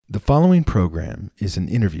following program is an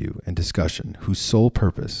interview and discussion whose sole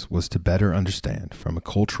purpose was to better understand, from a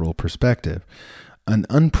cultural perspective, an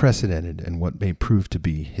unprecedented and what may prove to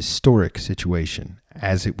be historic situation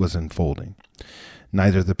as it was unfolding.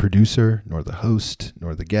 Neither the producer, nor the host,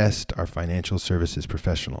 nor the guest are financial services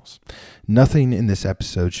professionals. Nothing in this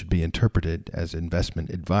episode should be interpreted as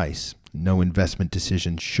investment advice. No investment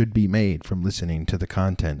decision should be made from listening to the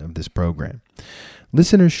content of this program.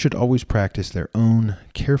 Listeners should always practice their own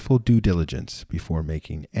careful due diligence before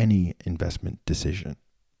making any investment decision.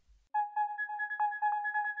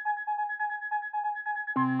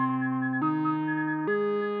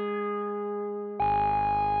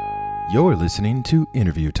 You're listening to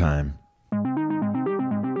Interview Time.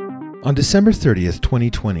 On December 30th,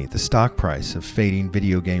 2020, the stock price of fading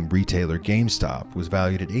video game retailer GameStop was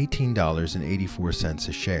valued at $18.84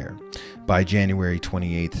 a share. By January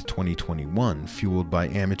 28, 2021, fueled by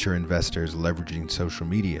amateur investors leveraging social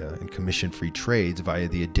media and commission-free trades via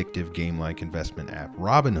the addictive game-like investment app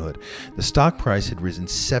Robinhood, the stock price had risen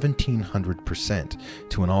 1,700%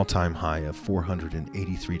 to an all-time high of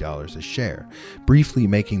 $483 a share, briefly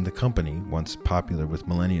making the company, once popular with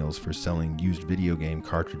millennials for selling used video game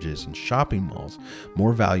cartridges and shopping malls,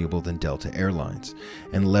 more valuable than Delta Airlines,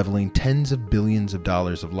 and leveling tens of billions of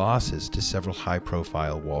dollars of losses to several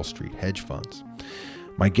high-profile Wall Street hedge funds.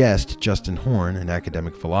 My guest, Justin Horn, an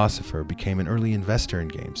academic philosopher, became an early investor in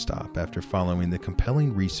GameStop after following the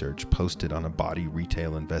compelling research posted on a body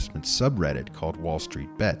retail investment subreddit called Wall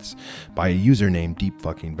Street Bets by a user named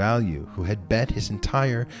DeepFuckingValue, who had bet his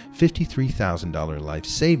entire $53,000 life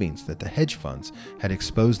savings that the hedge funds had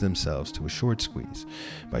exposed themselves to a short squeeze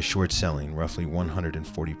by short selling roughly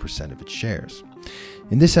 140% of its shares.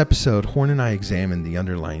 In this episode, Horn and I examine the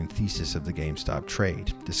underlying thesis of the GameStop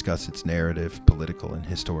trade, discuss its narrative, political, and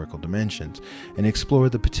historical dimensions, and explore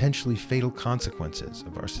the potentially fatal consequences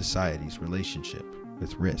of our society's relationship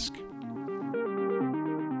with risk.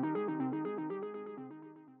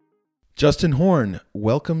 Justin Horn,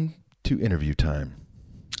 welcome to Interview Time.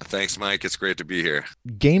 Thanks, Mike. It's great to be here.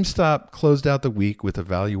 GameStop closed out the week with a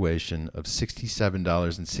valuation of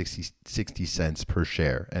 $67.60 per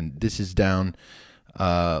share, and this is down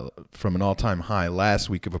from an all-time high last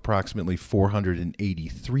week of approximately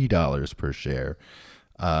 $483 per share.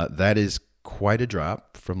 That is quite a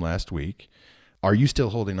drop from last week. Are you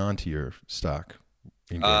still holding on to your stock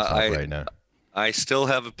in GameStop right now? I still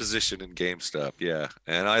have a position in GameStop, yeah.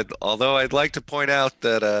 And although I'd like to point out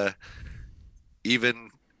that even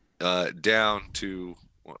down to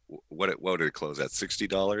what did it close at? $60?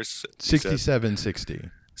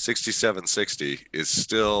 $67.60. $67.60 is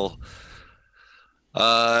still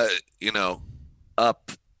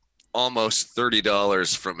up almost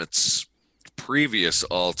 $30 from its previous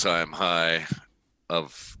all-time high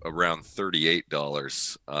of around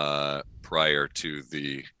 $38 prior to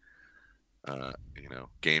the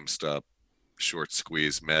GameStop short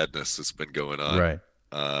squeeze madness that's been going on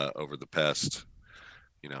over the past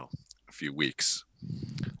a few weeks.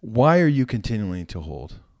 Why are you continuing to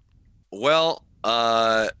hold? Well,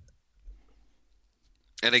 and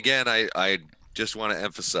again, I just want to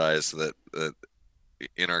emphasize that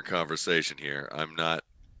in our conversation here, I'm not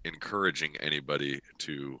encouraging anybody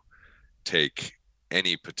to take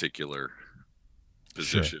any particular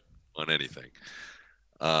position on anything.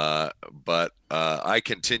 But I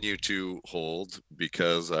continue to hold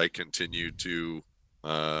because I continue to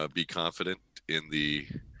be confident in the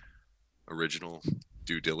original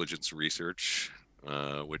due diligence research,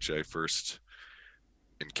 which I first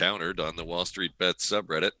encountered on the Wall Street Bets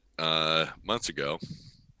subreddit months ago.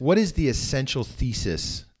 What is the essential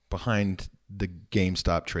thesis behind the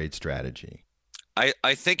GameStop trade strategy?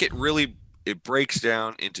 I think it breaks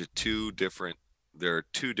down into there are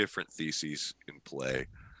two different theses in play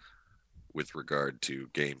with regard to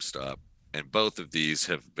GameStop, and both of these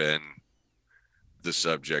have been the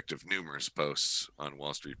subject of numerous posts on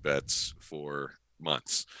Wall Street Bets for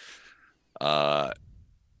months.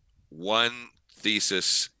 One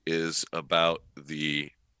thesis is about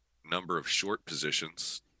the number of short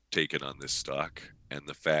positions taken on this stock and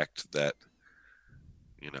the fact that,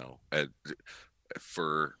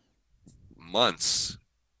 for months,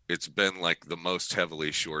 it's been like the most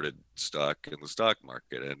heavily shorted stock in the stock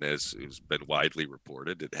market. And as has been widely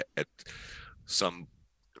reported, it at some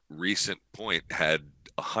recent point had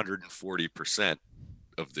 140%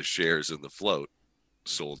 of the shares in the float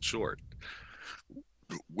sold short,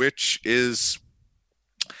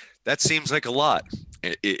 that seems like a lot.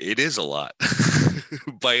 It is a lot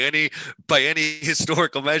by any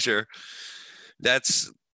historical measure.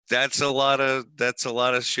 That's that's a lot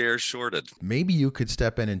of shares shorted. Maybe you could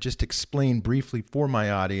step in and just explain briefly for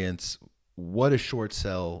my audience what a short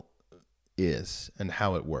sell is and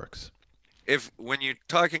how it works. If when you're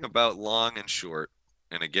talking about long and short,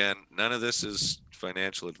 and again, none of this is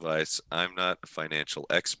financial advice. I'm not a financial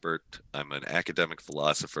expert. I'm an academic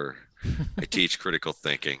philosopher. I teach critical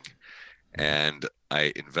thinking, and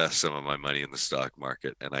I invest some of my money in the stock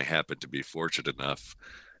market. And I happen to be fortunate enough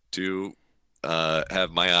to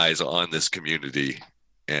have my eyes on this community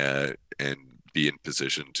and be in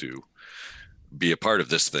position to be a part of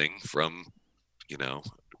this thing from, you know,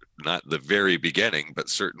 not the very beginning, but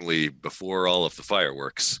certainly before all of the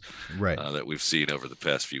fireworks Right. that we've seen over the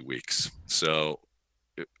past few weeks. So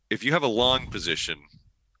if you have a long position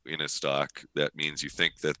in a stock, that means you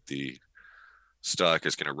think that the stock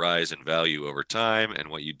is going to rise in value over time. And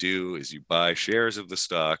what you do is you buy shares of the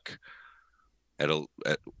stock at a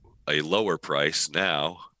lower price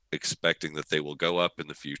now, expecting that they will go up in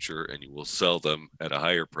the future, and you will sell them at a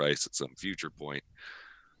higher price at some future point,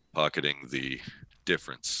 pocketing the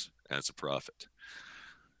difference as a profit.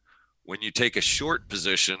 When you take a short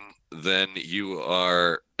position, then you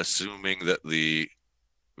are assuming that the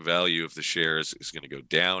value of the shares is going to go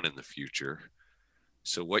down in the future.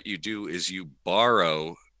 So what you do is you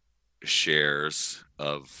borrow shares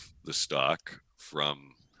of the stock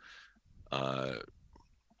from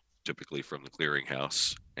typically from the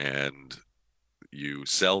clearinghouse, and you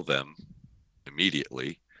sell them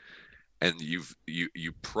immediately. And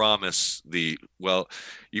you promise the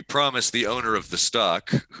owner of the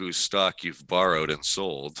stock, whose stock you've borrowed and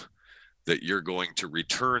sold, that you're going to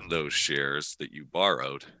return those shares that you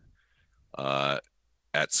borrowed at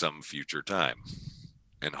some future time,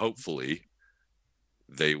 and hopefully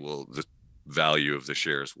the value of the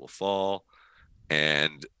shares will fall,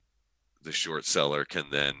 and the short seller can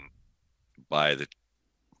then buy the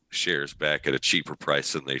shares back at a cheaper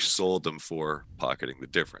price than they sold them for, pocketing the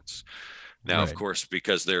difference. Now, of course,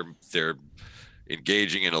 because they're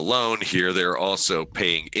engaging in a loan here, they're also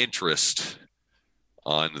paying interest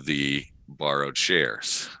on the borrowed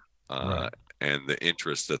shares, and the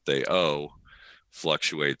interest that they owe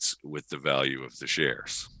fluctuates with the value of the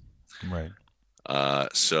shares. Right.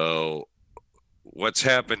 So what's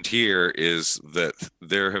happened here is that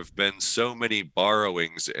there have been so many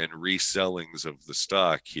borrowings and resellings of the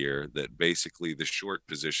stock here that basically the short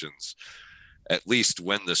positions, at least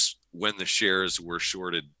when the shares were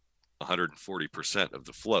shorted 140% of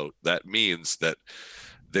the float, that means that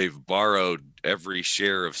they've borrowed every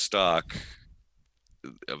share of stock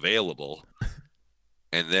available,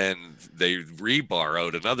 and then they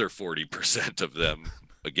reborrowed another 40% of them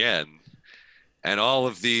again, and all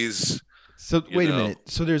of these. So wait a minute.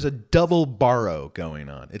 So there's a double borrow going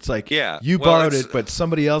on. It's like you well, borrowed it, but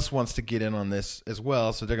somebody else wants to get in on this as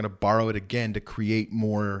well, so they're going to borrow it again to create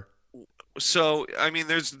more. So I mean,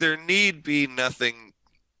 there need be nothing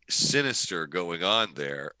sinister going on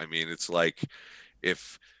there. I mean, it's like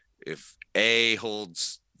if A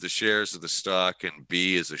holds the shares of the stock and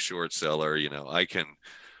B is a short seller, I can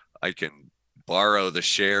borrow the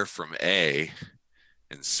share from A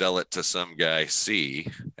and sell it to some guy C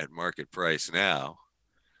at market price now,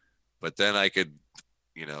 but then I could,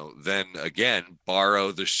 then again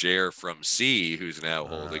borrow the share from C, who's now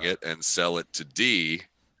holding it, and sell it to D.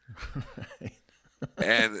 Right.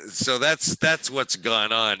 And so that's what's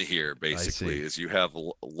gone on here, basically, is you have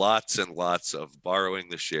lots and lots of borrowing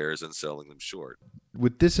the shares and selling them short.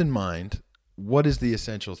 With this in mind, what is the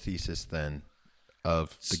essential thesis then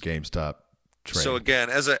of the GameStop trade? So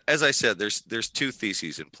again, as I said, there's two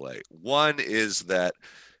theses in play. One is that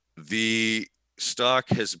the stock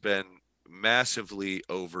has been massively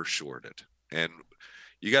overshorted, and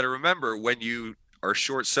you got to remember, when you are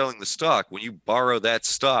short selling the stock, when you borrow that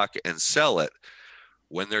stock and sell it,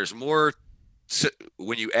 when you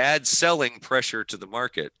add selling pressure to the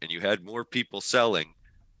market and you had more people selling,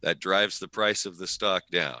 that drives the price of the stock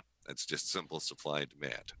down. That's just simple supply and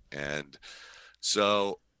demand. And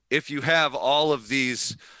so if you have all of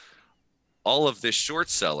this short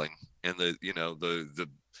selling, and the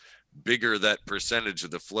bigger that percentage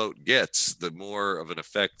of the float gets, the more of an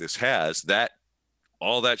effect this has.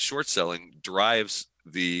 All that short selling drives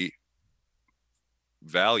the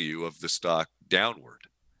value of the stock downward.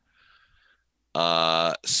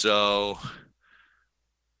 So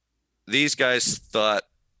these guys thought,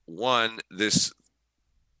 one, there's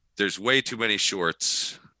way too many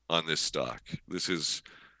shorts on this stock. This is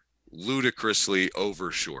ludicrously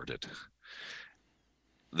overshorted.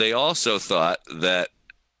 They also thought that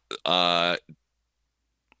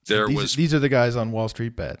these are the guys on Wall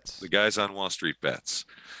Street Bets. The guys on Wall Street Bets.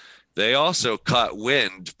 They also caught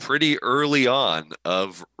wind pretty early on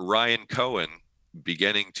of Ryan Cohen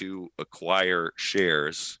beginning to acquire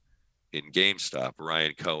shares in GameStop.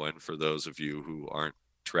 Ryan Cohen, for those of you who aren't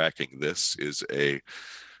tracking this, is a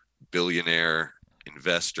billionaire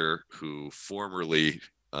investor who formerly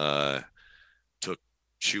took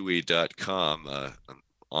Chewy.com, an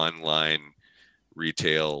online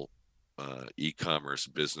retail e-commerce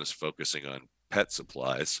business focusing on pet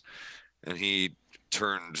supplies, and he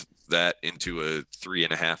turned that into a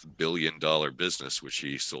 $3.5 billion business, which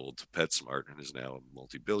he sold to PetSmart and is now a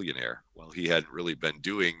multi-billionaire. Well, he hadn't really been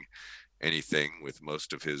doing anything with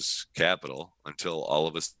most of his capital until all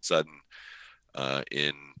of a sudden,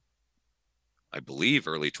 in I believe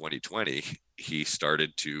early 2020, he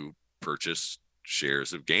started to purchase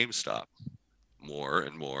shares of GameStop more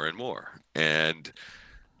and more and more. And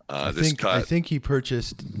this I cut, think he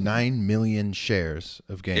purchased 9 million shares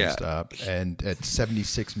of yeah, GameStop, and at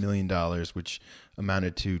 $76 million, which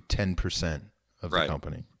amounted to 10% of the right.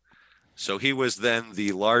 company. So he was then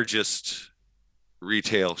the largest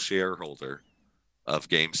retail shareholder of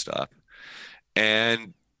GameStop.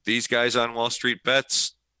 And these guys on Wall Street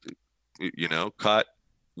Bets, caught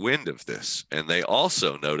wind of this. And they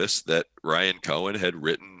also noticed that Ryan Cohen had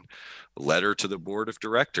written a letter to the board of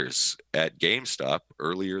directors at GameStop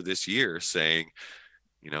earlier this year saying,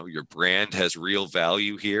 your brand has real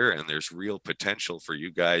value here and there's real potential for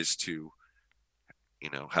you guys to,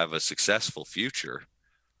 have a successful future,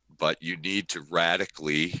 but you need to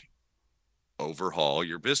radically overhaul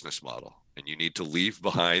your business model and you need to leave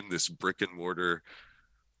behind this brick and mortar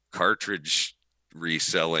cartridge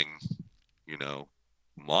reselling, you know,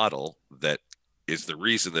 model that is the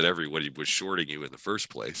reason that everybody was shorting you in the first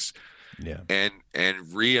place. Yeah. And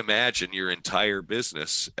reimagine your entire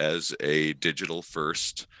business as a digital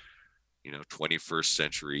first, 21st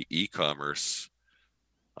century e-commerce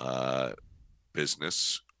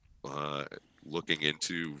business, uh, looking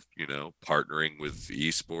into, partnering with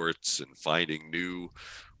esports and finding new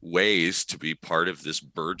ways to be part of this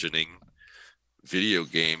burgeoning video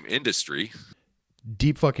game industry.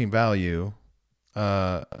 Deep fucking value.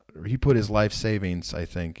 He put his life savings, I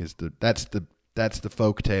think, that's the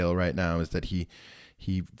folk tale right now, is that he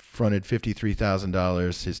fronted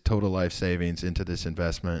 $53,000, his total life savings, into this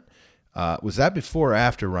investment. Was that before or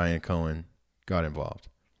after Ryan Cohen got involved?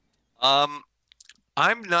 Um,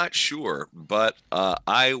 I'm not sure, but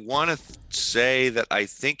I want to say that I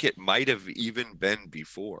think it might have even been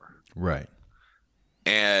before. Right.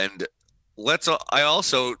 And I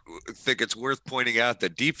also think it's worth pointing out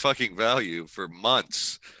that Deep Fucking Value for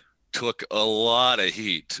months took a lot of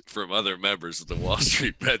heat from other members of the Wall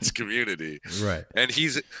Street Bets community. Right. And he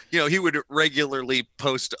would regularly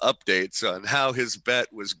post updates on how his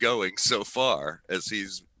bet was going so far as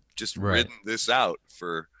he's just ridden this out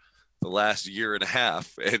for the last year and a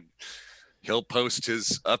half. And he'll post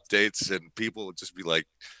his updates and people will just be like,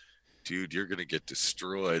 dude, you're going to get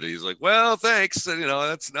destroyed. And he's like, well, thanks. And,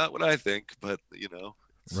 that's not what I think, but,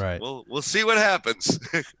 Right. we'll see what happens.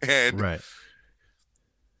 And, Right.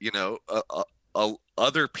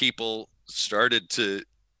 Other people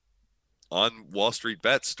on Wall Street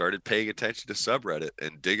Bets started paying attention to subreddit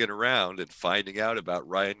and digging around and finding out about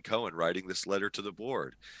Ryan Cohen writing this letter to the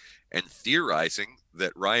board and theorizing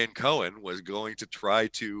that Ryan Cohen was going to try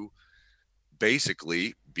to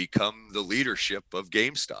basically become the leadership of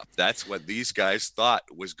GameStop. That's what these guys thought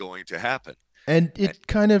was going to happen. And it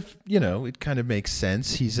kind of makes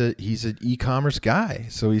sense. He's an e-commerce guy.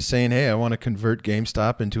 So he's saying, hey, I want to convert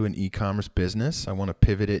GameStop into an e-commerce business. I want to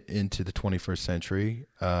pivot it into the 21st century.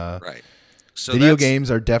 Right. So video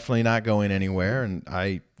games are definitely not going anywhere, and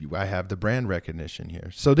I have the brand recognition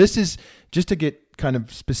here. So this is just to get kind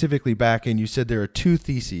of specifically back in. You said there are two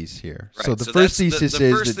theses here. Right. So the first thesis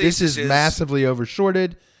is that this is massively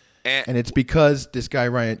overshorted, and it's because this guy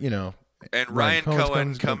Ryan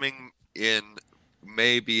Cohen coming in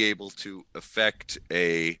may be able to affect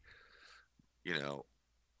a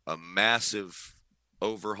massive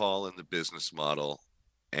overhaul in the business model.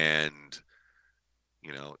 And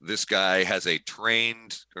this guy has a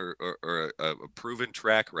trained or a proven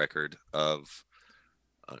track record of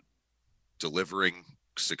delivering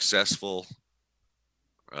successful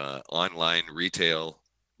online retail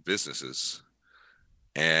businesses.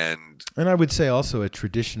 And I would say also a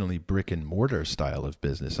traditionally brick and mortar style of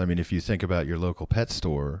business. I mean, if you think about your local pet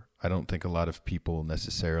store, I don't think a lot of people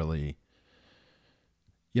necessarily,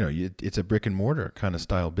 it's a brick and mortar kind of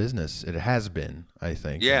style business. It has been, I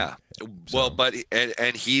think. Yeah. Well, but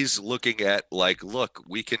he's looking at look,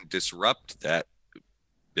 we can disrupt that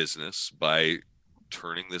business by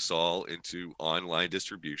turning this all into online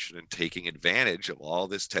distribution and taking advantage of all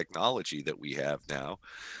this technology that we have now,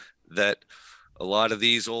 that a lot of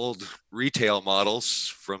these old retail models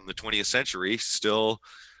from the 20th century still,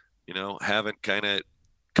 haven't kind of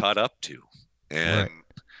caught up to. And Right.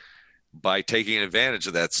 by taking advantage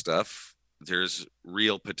of that stuff, there's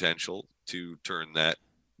real potential to turn that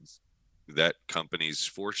company's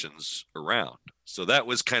fortunes around. So that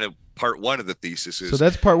was kind of part one of the thesis So is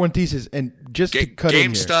that's part one thesis. And just to cut in here,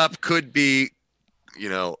 GameStop could be,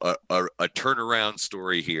 a turnaround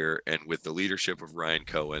story here. And with the leadership of Ryan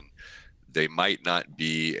Cohen, they might not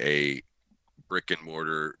be a brick and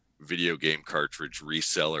mortar video game cartridge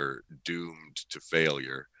reseller doomed to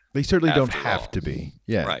failure. they certainly don't After have all. to be.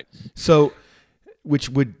 Yeah. Right. So, which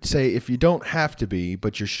would say if you don't have to be,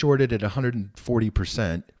 but you're shorted at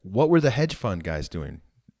 140%, what were the hedge fund guys doing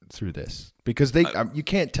through this? Because you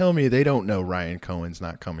can't tell me they don't know Ryan Cohen's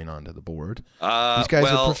not coming onto the board. These guys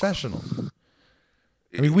are professionals.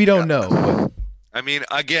 I mean, we don't know, but I mean,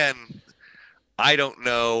 again, I don't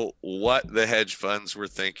know what the hedge funds were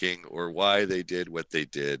thinking or why they did what they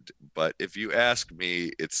did. But if you ask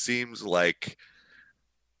me, it seems like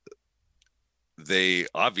they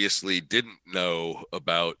obviously didn't know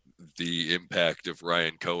about the impact of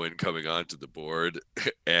Ryan Cohen coming onto the board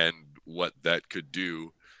and what that could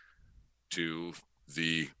do to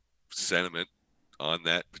the sentiment on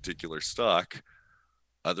that particular stock.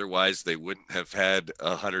 Otherwise, they wouldn't have had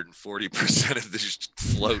 140% of the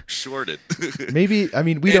float shorted. maybe, I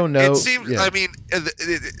mean, we don't know. It seems, Yeah. I mean,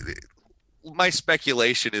 my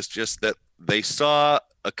speculation is just that they saw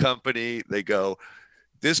a company, they go,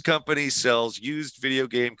 this company sells used video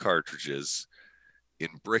game cartridges in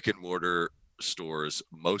brick and mortar stores,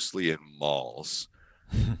 mostly in malls,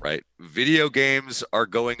 right? Video games are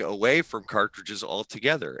going away from cartridges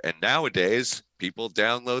altogether. And nowadays, people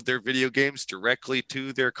download their video games directly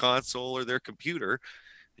to their console or their computer.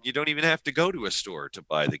 And you don't even have to go to a store to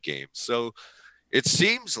buy the game. So it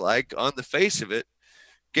seems like, on the face of it,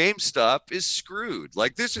 GameStop is screwed.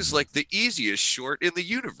 Like, this is like the easiest short in the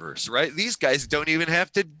universe, right? These guys don't even have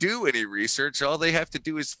to do any research. All they have to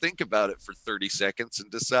do is think about it for 30 seconds and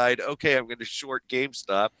decide, okay, I'm going to short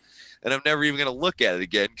GameStop, and I'm never even going to look at it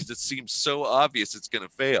again because it seems so obvious it's going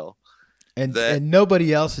to fail. And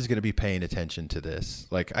nobody else is going to be paying attention to this.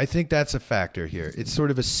 Like, I think that's a factor here. It's sort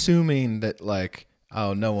of assuming that, like,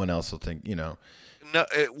 oh, no one else will think, No,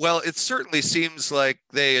 well, it certainly seems like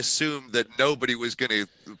they assumed that nobody was going to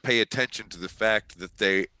pay attention to the fact that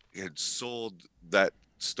they had sold that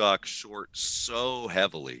stock short so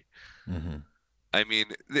heavily. Mm-hmm. I mean,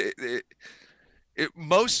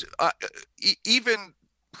 most even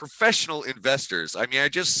professional investors. I mean, I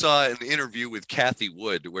just saw an interview with Kathy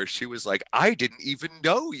Wood where she was like, "I didn't even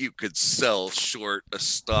know you could sell short a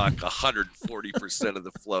stock 140% of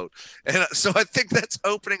the float," and so I think that's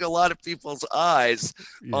opening a lot of people's eyes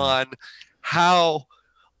on how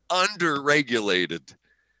underregulated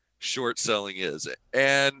short selling is.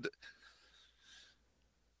 And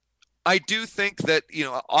I do think that,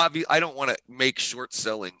 I don't want to make short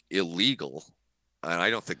selling illegal. And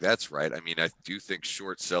I don't think that's right. I mean, I do think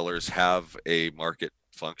short sellers have a market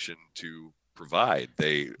function to provide.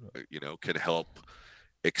 They, can help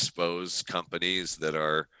expose companies that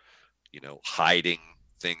are, hiding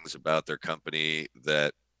things about their company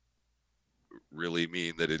that really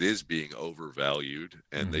mean that it is being overvalued,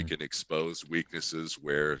 and they can expose weaknesses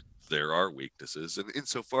where there are weaknesses. And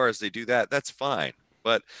insofar as they do that, that's fine.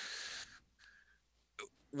 But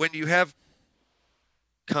when you have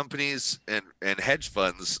companies and hedge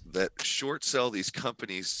funds that short sell these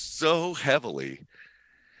companies so heavily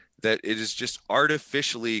that it is just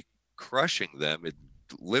artificially crushing them, it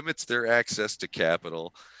limits their access to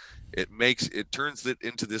capital. It turns it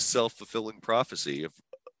into this self-fulfilling prophecy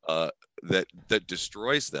of that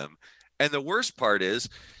destroys them. And the worst part is,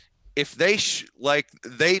 if they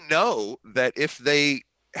they know that if they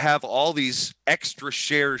have all these extra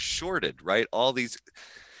shares shorted, right?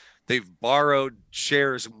 They've borrowed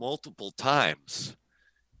shares multiple times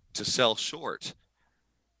to sell short.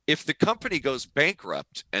 If the company goes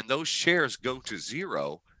bankrupt and those shares go to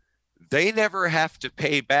zero, they never have to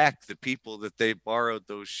pay back the people that they borrowed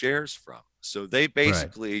those shares from. So they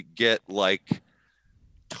basically get like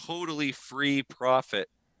totally free profit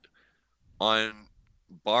on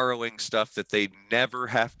borrowing stuff that they never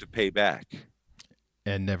have to pay back.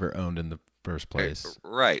 And never owned in the first place.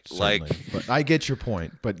 Right. Certainly. But I get your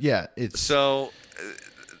point. But yeah, it's so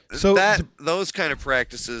those kind of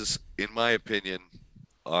practices, in my opinion,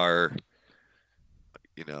 are,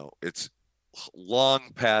 it's long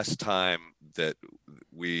past time that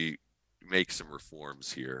we make some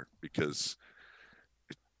reforms here, because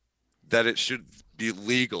that it should be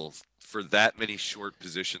legal for that many short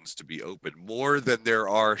positions to be open, more than there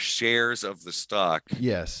are shares of the stock.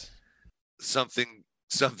 Yes. Something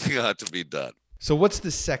ought to be done. So what's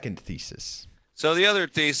the second thesis? So the other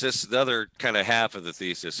thesis, the other kind of half of the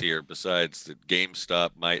thesis here, besides that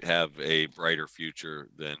GameStop might have a brighter future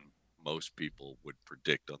than most people would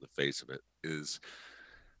predict on the face of it, is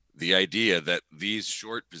the idea that these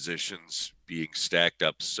short positions being stacked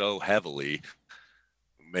up so heavily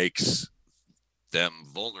makes them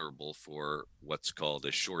vulnerable for what's called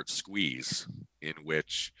a short squeeze, in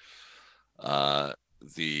which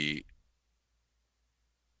the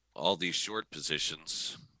all these short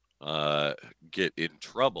positions get in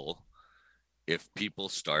trouble if people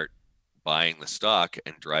start buying the stock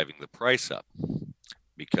and driving the price up.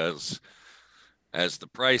 Because as the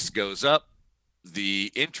price goes up,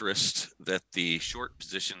 the interest that the short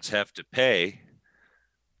positions have to pay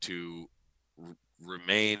to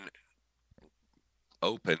remain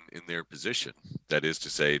open in their position, that is to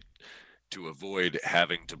say, to avoid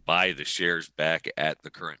having to buy the shares back at the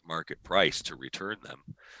current market price to return them,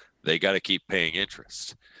 they got to keep paying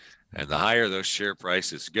interest. And the higher those share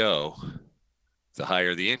prices go, the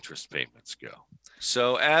higher the interest payments go.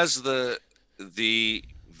 So as the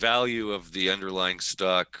value of the underlying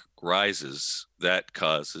stock rises, that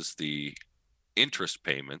causes the interest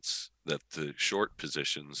payments that the short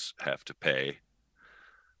positions have to pay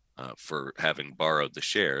for having borrowed the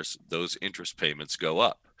shares. Those interest payments go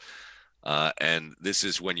up. And this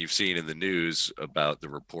is when you've seen in the news about the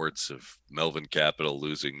reports of Melvin Capital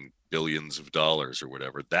losing billions of dollars or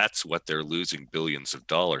whatever. That's what they're losing billions of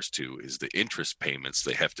dollars to, is the interest payments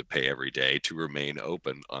they have to pay every day to remain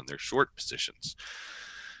open on their short positions.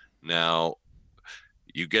 Now,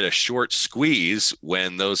 you get a short squeeze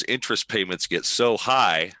when those interest payments get so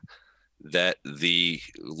high that the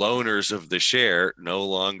loaners of the share no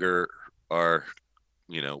longer are,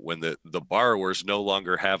 when the borrowers no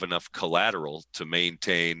longer have enough collateral to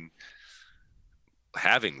maintain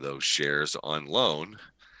having those shares on loan,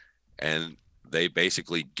 and they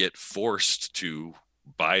basically get forced to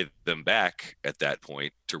buy them back at that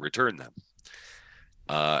point to return them.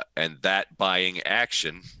 And that buying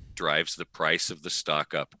action drives the price of the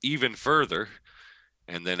stock up even further.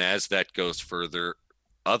 And then as that goes further,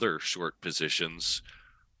 other short positions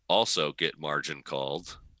also get margin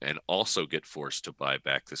called and also get forced to buy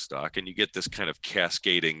back the stock. And you get this kind of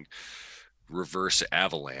cascading reverse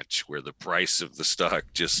avalanche where the price of the stock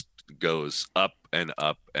just goes up and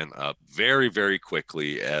up and up very, very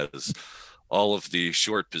quickly, as all of the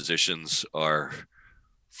short positions are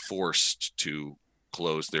forced to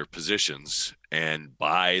close their positions and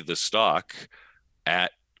buy the stock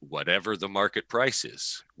at whatever the market price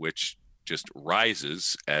is, which just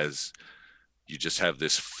rises as you just have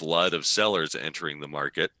this flood of sellers entering the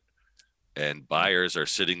market, and buyers are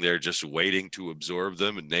sitting there just waiting to absorb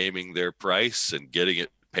them and naming their price and getting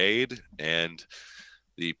it paid. And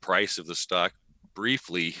the price of the stock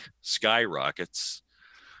briefly skyrockets.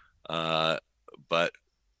 But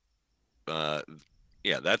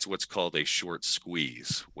yeah, that's what's called a short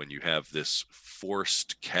squeeze, when you have this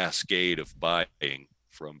forced cascade of buying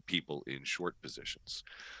from people in short positions.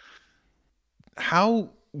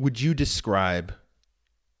 How would you describe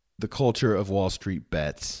the culture of Wall Street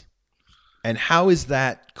bets? And how is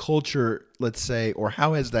that culture, let's say, or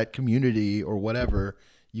how has that community, or whatever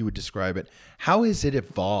you would describe it, how has it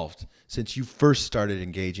evolved since you first started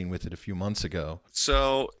engaging with it a few months ago?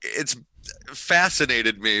 So it's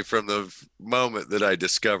fascinated me from the moment that I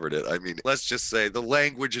discovered it. I mean, let's just say the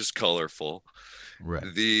language is colorful. Right.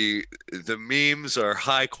 The memes are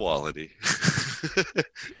high quality.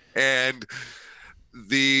 And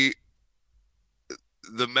the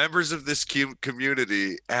members of this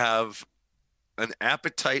community have an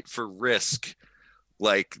appetite for risk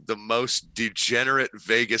like the most degenerate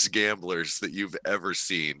Vegas gamblers that you've ever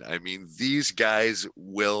seen. I mean, these guys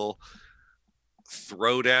will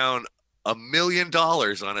throw down $1 million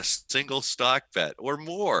on a single stock bet or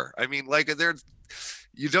more. I mean, like,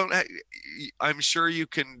 I'm sure you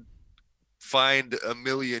can find a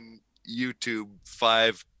million YouTube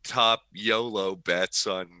 5 top YOLO bets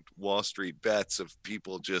on Wall Street bets of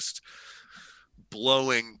people just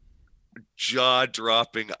blowing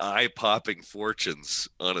jaw-dropping, eye-popping fortunes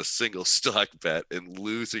on a single stock bet and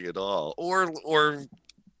losing it all, or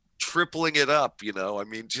tripling it up. I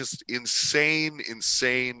mean, just insane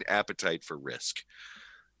appetite for risk.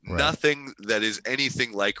 Right. Nothing that is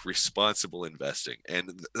anything like responsible investing.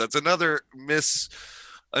 And that's another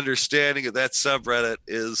misunderstanding of that subreddit,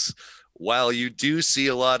 is while you do see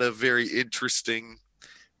a lot of very interesting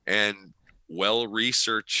and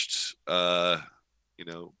well-researched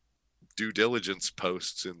due diligence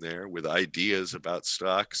posts in there with ideas about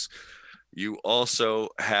stocks. You also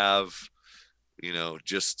have,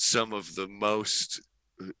 just some of the most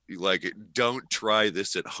like don't try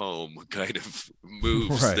this at home kind of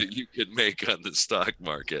moves Right. that you can make on the stock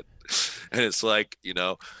market. And it's like,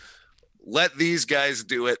 let these guys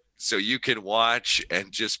do it so you can watch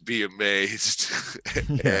and just be amazed.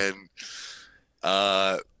 Yeah. and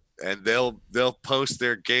uh and they'll post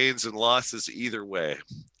their gains and losses either way.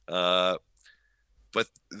 uh but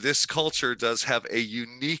this culture does have a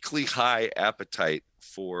uniquely high appetite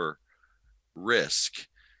for risk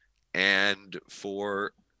and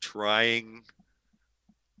for trying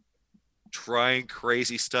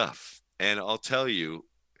crazy stuff. And I'll tell you,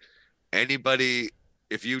 anybody,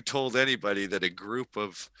 if you told anybody that a group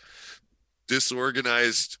of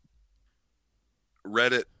disorganized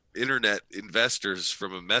Reddit internet investors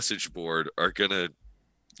from a message board are going to,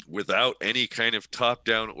 without any kind of top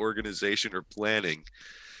down organization or planning,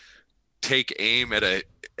 take aim at a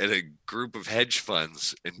group of hedge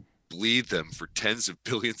funds and bleed them for tens of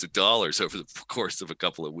billions of dollars over the course of a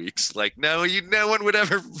couple of weeks. Like, no one would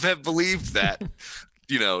ever have believed that,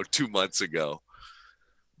 2 months ago.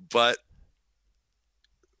 But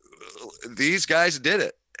these guys did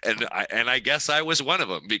it. And I guess I was one of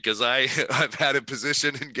them, because I've had a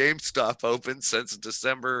position in GameStop open since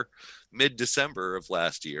mid-December of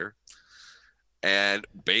last year, and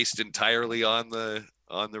based entirely on the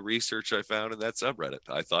research I found in that subreddit.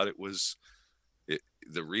 I thought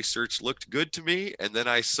the research looked good to me, and then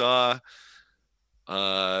I saw,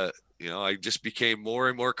 I just became more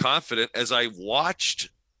and more confident as I watched,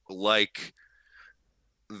 like,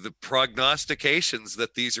 the prognostications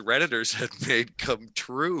that these Redditors had made come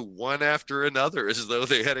true one after another, as though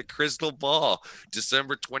they had a crystal ball.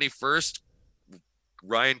 December 21st,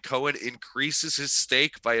 Ryan Cohen increases his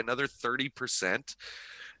stake by another 30%.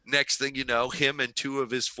 Next thing you know, him and two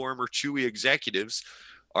of his former Chewy executives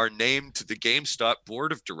are named to the GameStop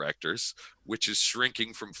board of directors, which is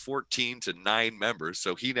shrinking from 14 to 9 members.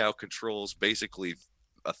 So he now controls basically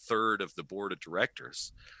a third of the board of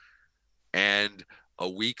directors. And a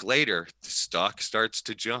week later, the stock starts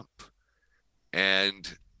to jump.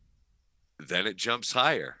 And then it jumps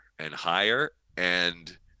higher and higher.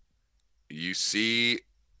 And you see,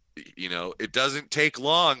 it doesn't take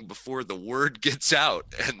long before the word gets out.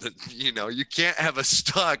 And, you can't have a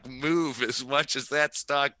stock move as much as that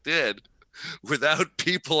stock did without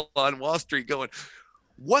people on Wall Street going,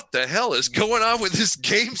 what the hell is going on with this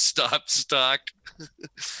GameStop stock?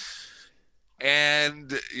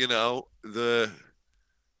 And,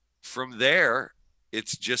 from there,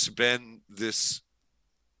 it's just been this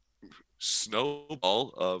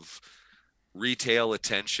snowball of retail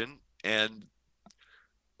attention. And,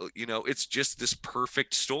 it's just this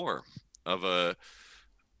perfect storm of a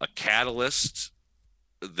catalyst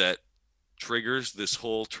that triggers this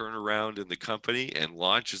whole turnaround in the company and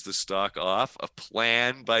launches the stock off, a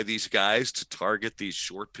plan by these guys to target these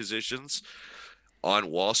short positions on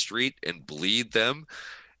Wall Street and bleed them.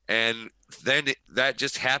 And then that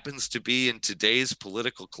just happens to be in today's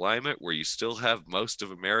political climate, where you still have most of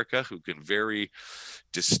America who can very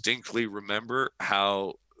distinctly remember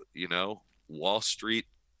how, Wall Street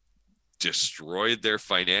destroyed their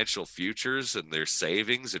financial futures and their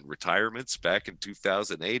savings and retirements back in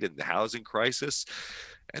 2008 in the housing crisis.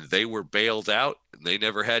 And they were bailed out, and they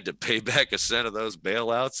never had to pay back a cent of those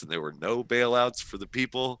bailouts. And there were no bailouts for the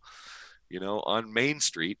people, on Main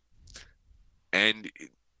Street. And,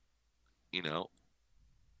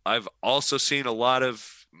 I've also seen a lot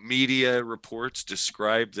of media reports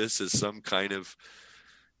describe this as some kind of,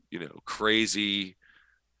 crazy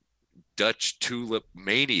Dutch tulip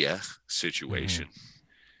mania situation,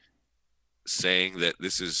 saying that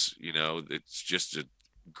this is, it's just a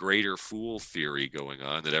greater fool theory going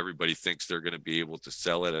on, that everybody thinks they're going to be able to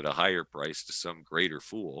sell it at a higher price to some greater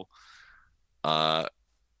fool.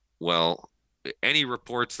 Well, any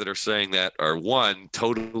reports that are saying that are, one,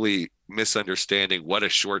 totally misunderstanding what a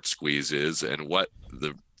short squeeze is and what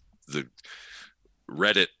the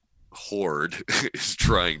Reddit horde is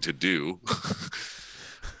trying to do.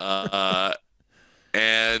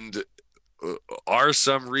 And are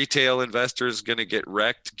some retail investors going to get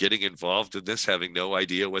wrecked getting involved in this, having no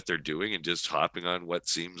idea what they're doing and just hopping on what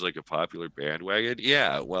seems like a popular bandwagon?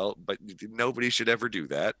 Yeah, well, but nobody should ever do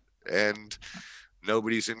that. And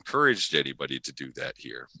nobody's encouraged anybody to do that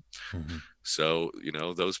here. Mm-hmm. So,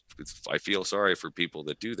 I feel sorry for people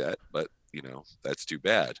that do that, but, that's too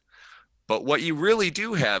bad. But what you really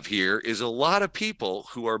do have here is a lot of people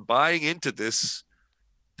who are buying into this,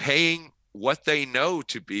 paying what they know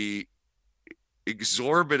to be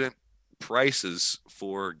exorbitant prices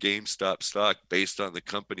for GameStop stock based on the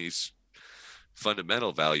company's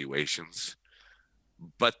fundamental valuations,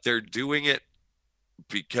 but they're doing it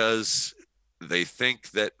because they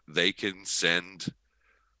think that they can send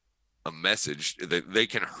a message, that they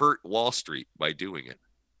can hurt Wall Street by doing it.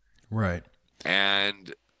 Right.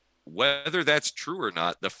 And whether that's true or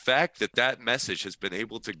not, the fact that that message has been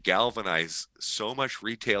able to galvanize so much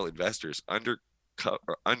retail investors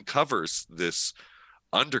uncovers this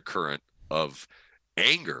undercurrent of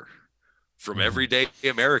anger from everyday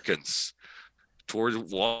Americans toward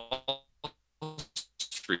Wall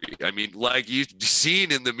Street. I mean, like you've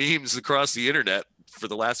seen in the memes across the internet for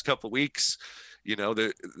the last couple of weeks,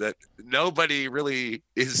 that nobody really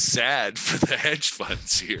is sad for the hedge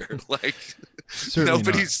funds here. Like Certainly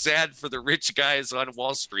nobody's not. sad for the rich guys on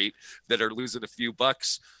Wall Street that are losing a few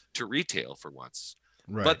bucks to retail for once.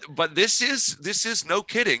 Right. But this is no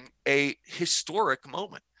kidding a historic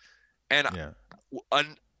moment. And Yeah.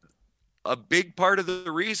 a big part of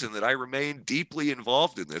the reason that I remain deeply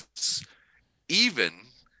involved in this, even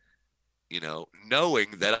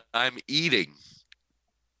knowing that I'm eating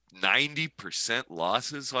 90%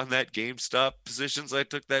 losses on that GameStop positions I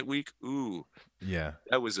took that week. Ooh, Yeah.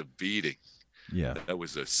 that was a beating. Yeah. That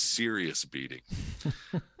was a serious beating.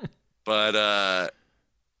 But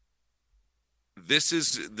this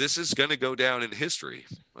is going to go down in history.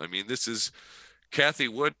 I mean, Kathy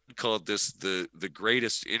Wood called this the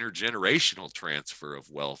greatest intergenerational transfer of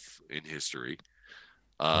wealth in history.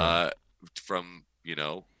 Right. From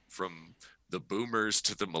from the boomers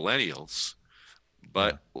to the millennials. Yeah.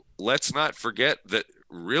 But let's not forget that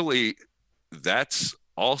really that's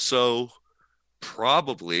also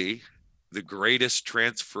probably the greatest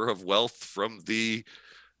transfer of wealth from the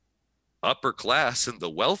upper class and the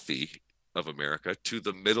wealthy of America to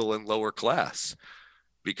the middle and lower class.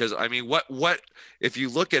 Because I mean, what if you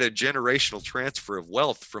look at a generational transfer of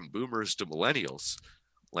wealth from boomers to millennials?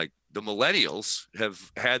 Like the millennials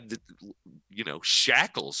have had the,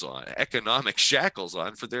 shackles on, economic shackles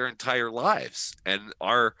on for their entire lives, and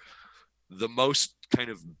are the most kind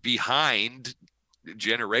of behind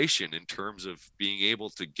generation in terms of being able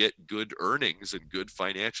to get good earnings and good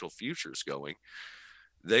financial futures going.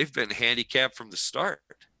 They've been handicapped from the start.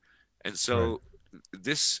 And Right. so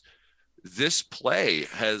this play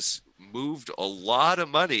has moved a lot of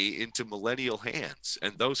money into millennial hands,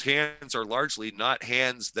 and those hands are largely not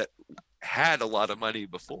hands that had a lot of money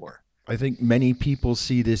before. I think many people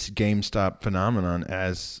see this GameStop phenomenon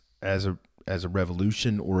as a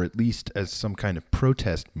revolution, or at least as some kind of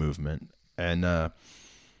protest movement. And I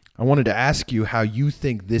wanted to ask you how you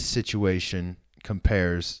think this situation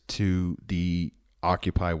compares to the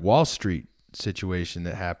Occupy Wall Street situation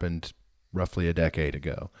that happened roughly a decade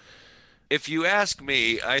ago. If you ask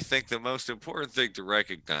me, I think the most important thing to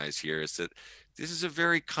recognize here is that this is a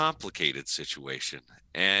very complicated situation,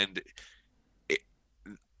 and it,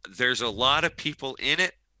 there's a lot of people in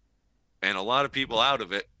it and a lot of people out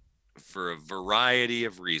of it for a variety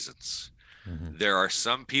of reasons. Mm-hmm. There are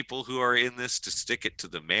some people who are in this to stick it to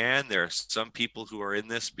the man. There are some people who are in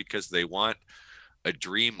this because they want a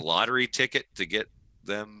dream lottery ticket to get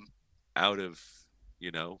them out of,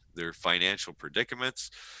 their financial predicaments.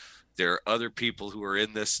 There are other people who are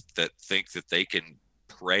in this that think that they can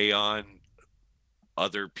prey on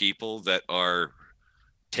other people that are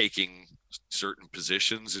taking certain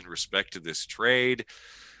positions in respect to this trade.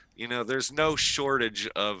 There's no shortage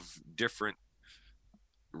of different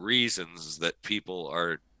reasons that people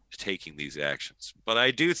are taking these actions. But I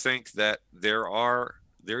do think that there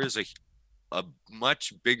is a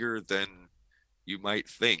much bigger than you might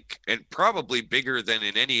think, and probably bigger than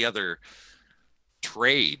in any other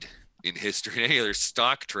trade in history, any other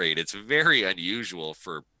stock trade. It's very unusual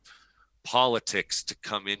for politics to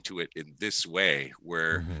come into it in this way,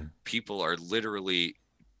 where Mm-hmm. people are literally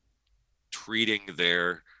treating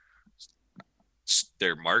their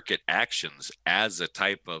market actions as a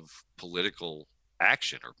type of political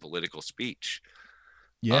action or political speech,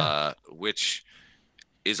 Yeah. which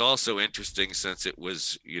is also interesting since it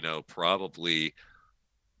was, probably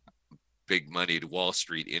big moneyed Wall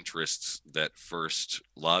Street interests that first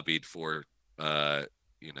lobbied for,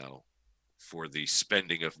 for the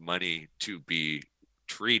spending of money to be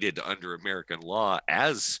treated under American law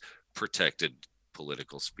as protected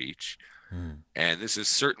political speech. Mm. And this is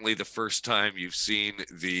certainly the first time you've seen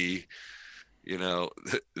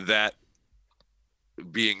that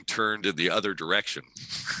being turned in the other direction.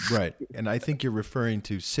 Right. And I think you're referring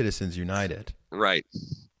to Citizens United. Right.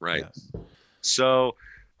 Right. Yeah. So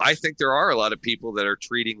I think there are a lot of people that are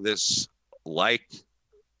treating this like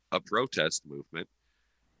a protest movement.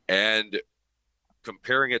 And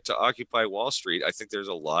comparing it to Occupy Wall Street, I think there's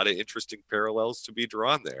a lot of interesting parallels to be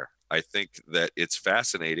drawn there. I think that it's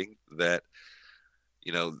fascinating that,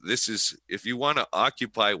 this is, if you want to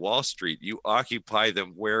occupy Wall Street, you occupy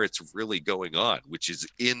them where it's really going on, which is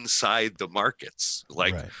inside the markets.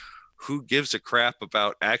 Like, Right. who gives a crap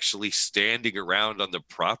about actually standing around on the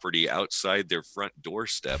property outside their front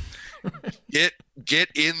doorstep? Get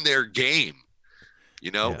in their game.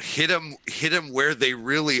 Yeah. Hit them where they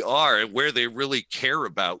really are and where they really care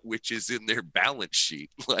about, which is in their balance sheet.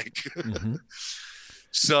 Like,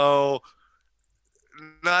 so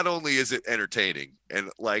not only is it entertaining, and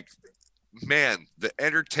like, man, the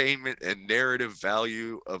entertainment and narrative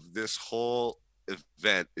value of this whole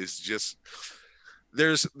event is just,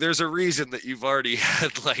 there's a reason that you've already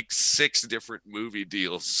had like 6 different movie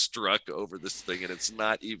deals struck over this thing, and it's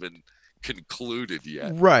not even concluded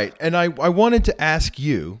yet. Right. And I wanted to ask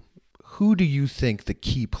you, who do you think the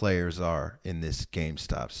key players are in this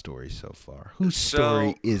GameStop story so far? Whose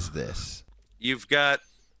story is this? You've got,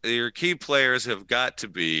 your key players have got to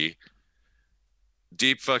be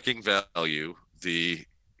Deep Fucking Value, the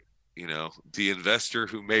investor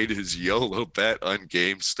who made his YOLO bet on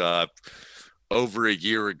GameStop over a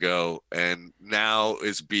year ago and now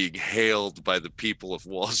is being hailed by the people of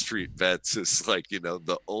Wall Street Bets as like,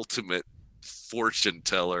 the ultimate fortune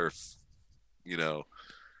teller, the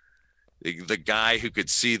guy who could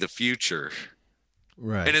see the future.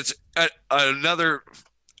 Right. And it's another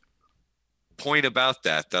point about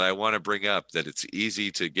that I want to bring up that it's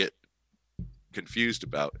easy to get confused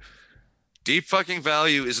about. Deep Fucking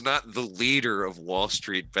Value is not the leader of Wall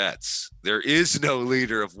Street Bets. There is no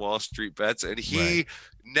leader of Wall Street Bets, and he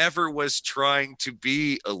never was trying to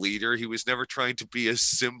be a leader. He was never trying to be a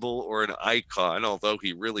symbol or an icon, although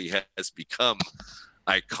he really has become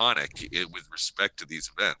iconic with respect to these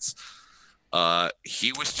events.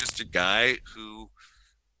 He was just a guy who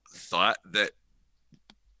thought that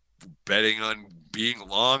betting on being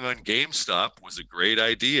long on GameStop was a great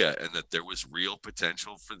idea and that there was real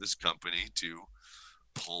potential for this company to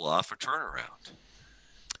pull off a turnaround.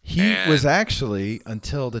 He was actually,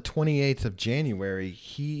 until the 28th of January,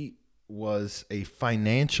 he was a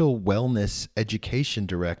financial wellness education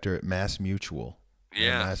director at Mass Mutual.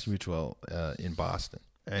 Mass Mutual in Boston.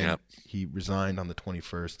 And he resigned on the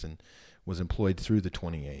 21st and was employed through the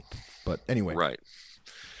 28th. But anyway. Right.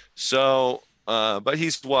 So, but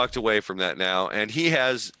he's walked away from that now, and he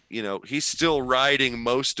has, he's still riding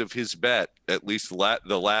most of his bet, at least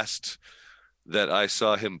the last that I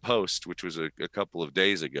saw him post, which was a couple of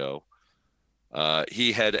days ago.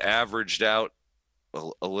 He had averaged out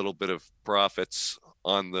a little bit of profits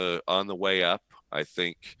on the way up, I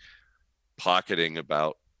think, pocketing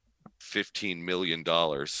about $15 million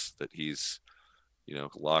that he's,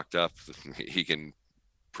 locked up. He can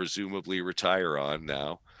presumably retire on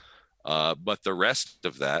now. But the rest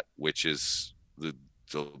of that, which is the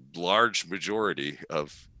large majority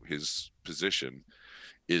of his position,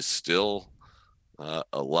 is still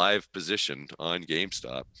a live position on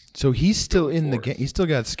GameStop. So he's still in the game. He's still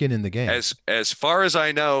got skin in the game. As far as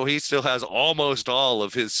I know, he still has almost all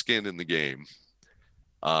of his skin in the game.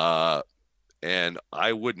 And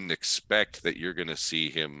I wouldn't expect that you're going to see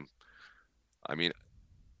him. I mean,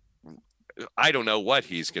 I don't know what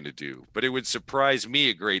he's going to do, but it would surprise me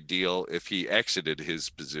a great deal if he exited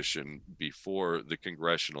his position before the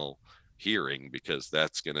congressional hearing, because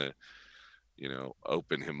that's going to,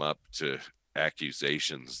 open him up to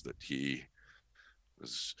accusations that he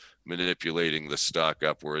was manipulating the stock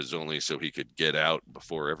upwards only so he could get out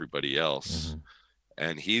before everybody else. Mm-hmm.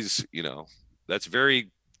 And he's, that's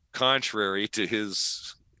very contrary to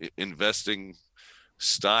his investing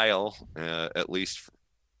style, at least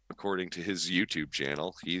according to his YouTube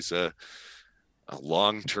channel. He's a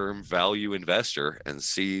long-term value investor and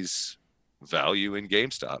sees value in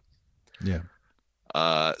GameStop. Yeah.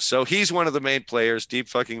 So he's one of the main players. Deep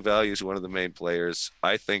Fucking Value is one of the main players.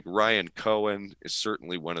 I think Ryan Cohen is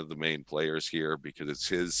certainly one of the main players here because it's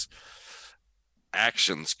his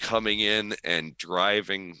actions coming in and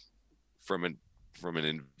driving from an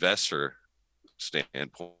investor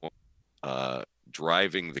standpoint,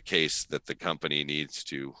 driving the case that the company needs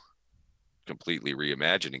to completely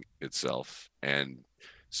reimagine itself and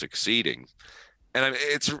succeeding. And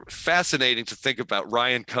it's fascinating to think about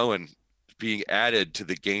Ryan Cohen being added to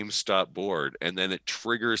the GameStop board, and then it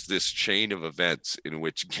triggers this chain of events in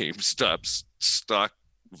which GameStop's stock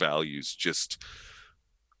values just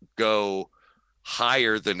go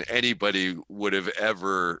higher than anybody would have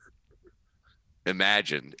ever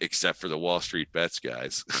imagined, except for the Wall Street Bets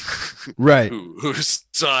guys, right? who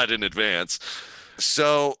saw it in advance.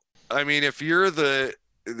 So, I mean, if you're the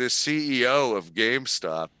the CEO of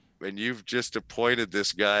GameStop, and you've just appointed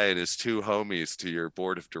this guy and his two homies to your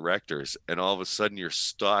board of directors, and all of a sudden your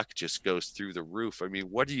stock just goes through the roof. I mean,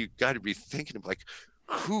 what do you got to be thinking of? Like,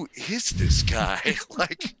 who is this guy?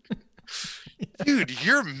 Like, dude,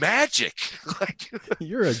 you're magic. Like,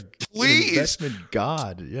 You're an please investment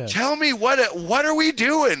god. Yeah. tell me what are we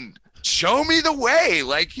doing? Show me the way.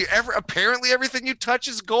 Like, apparently everything you touch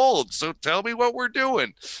is gold. So tell me what we're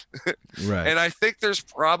doing. Right. And I think there's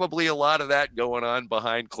probably a lot of that going on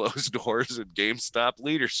behind closed doors in GameStop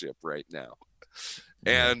leadership right now.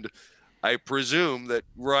 Right. And I presume that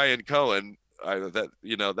Ryan Cohen,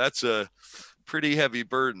 that's a pretty heavy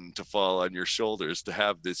burden to fall on your shoulders to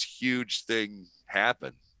have this huge thing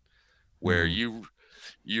happen where Mhm.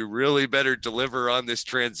 you really better deliver on this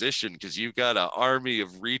transition because you've got an army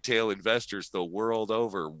of retail investors the world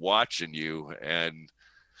over watching you and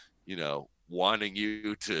wanting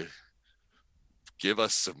you to give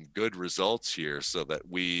us some good results here so that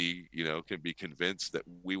we can be convinced that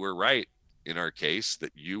we were right in our case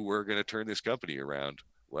that you were going to turn this company around.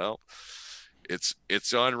 Well,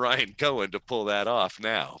 it's on Ryan Cohen to pull that off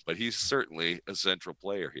now, but he's certainly a central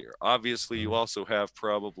player here. Obviously, you also have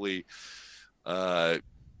probably uh,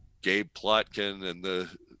 Gabe Plotkin and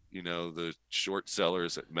the short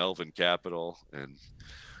sellers at Melvin Capital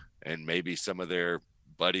and maybe some of their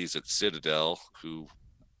buddies at Citadel who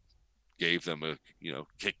gave them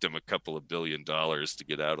kicked them a couple of $1 billion to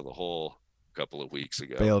get out of the hole a couple of weeks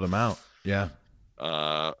ago. Bailed him out. Yeah.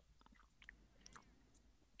 Uh,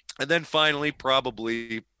 and then finally,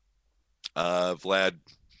 probably Vlad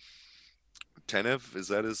Tenev. Is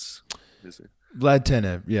that his Vlad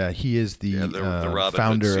Tenev. Yeah, he is yeah, the the Robinhood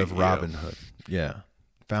founder of CEO. Robinhood. Yeah,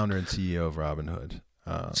 founder and CEO of Robinhood.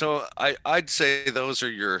 So I'd say those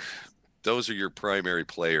are your primary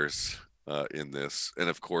players in this, and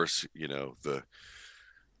of course, the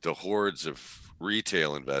hordes of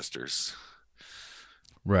retail investors.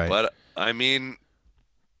 Right. But I mean,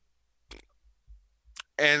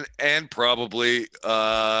 and probably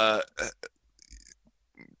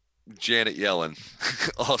Janet Yellen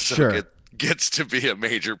also Sure. gets to be a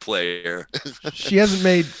major player She hasn't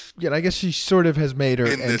made yet. I guess she sort of has made her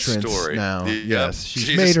in this entrance story. now. Yep, Yes,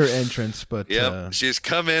 she's made her entrance, but she's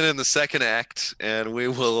come in the second act, and we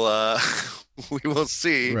will we will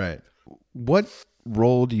see. right. What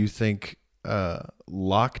role do you think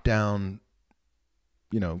lockdown,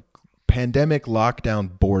 pandemic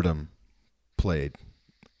lockdown boredom played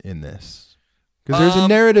in this? Because there's a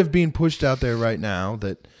narrative being pushed out there right now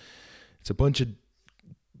that it's a bunch of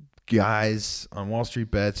guys on Wall Street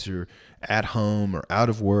bets who are at home or out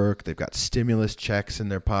of work. They've got stimulus checks in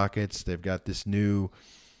their pockets. They've got this new,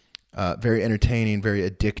 very entertaining, very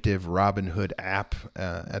addictive Robinhood app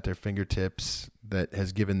at their fingertips that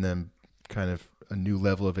has given them kind of a new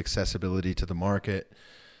level of accessibility to the market.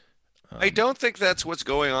 I don't think that's what's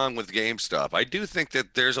going on with GameStop. I do think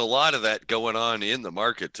that there's a lot of that going on in the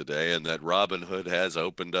market today, and that Robinhood has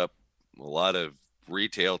opened up a lot of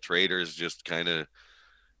retail traders just kind of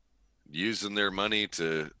using their money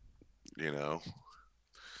to, you know,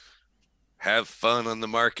 have fun on the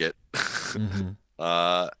market. Mm-hmm.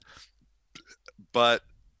 uh, but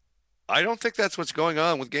I don't think that's what's going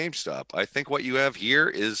on with GameStop. I think what you have here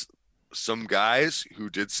is some guys who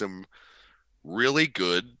did some really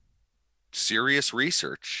good, serious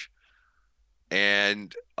research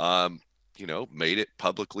and, made it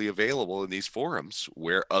publicly available in these forums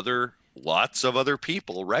where lots of other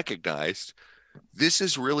people recognized this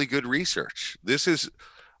is really good research. This is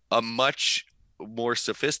a much more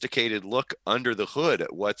sophisticated look under the hood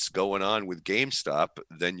at what's going on with GameStop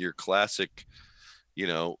than your classic, you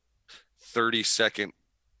know, 30-second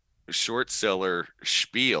short seller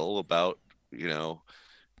spiel about,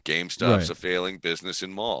 GameStop's Right. a failing business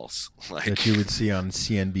in malls. That you would see on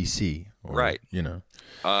CNBC or, Right.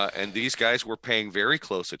 And these guys were paying very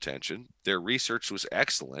close attention. Their research was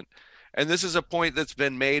excellent. And this is a point that's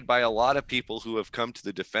been made by a lot of people who have come to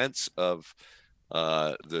the defense of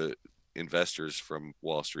the investors from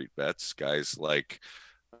Wall Street Bets, guys like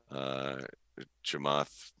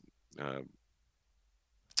Chamath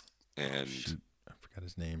and shoot, I forgot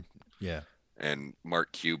his name. Yeah. and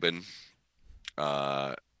Mark Cuban.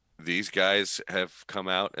 Uh, these guys have come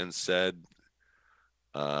out and said,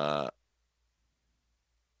 uh,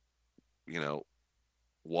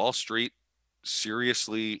 Wall Street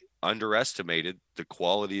seriously underestimated the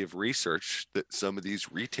quality of research that some of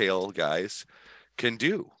these retail guys can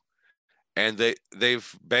do. And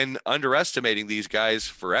they've been underestimating these guys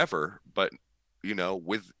forever, but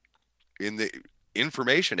with in the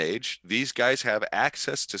information age, these guys have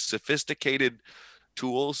access to sophisticated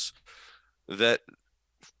tools that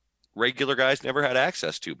regular guys never had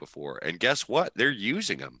access to before. And guess what? They're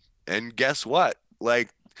using them. And guess what? Like,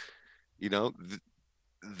 you know,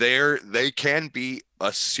 they can be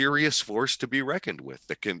a serious force to be reckoned with.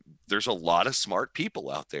 There's a lot of smart people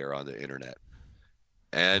out there on the internet.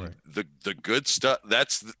 And Right. the good stuff,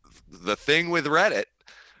 that's the thing with Reddit.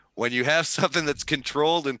 When you have something that's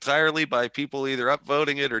controlled entirely by people either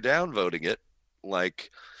upvoting it or downvoting it,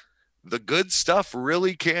 like, the good stuff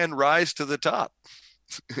really can rise to the top.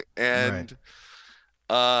 Right. And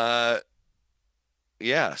uh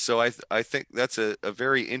yeah, so I think that's a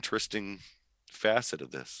very interesting facet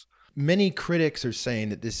of this. Many critics are saying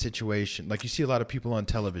that this situation, like you see a lot of people on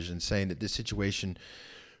television saying that this situation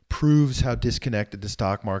proves how disconnected the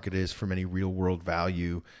stock market is from any real world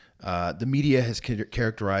value. The media has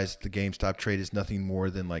characterized the GameStop trade as nothing more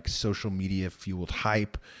than like social media fueled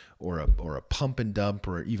hype, or a pump and dump,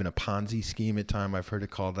 or even a Ponzi scheme at time. I've heard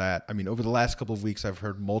it called that. I mean, over the last couple of weeks, I've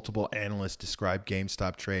heard multiple analysts describe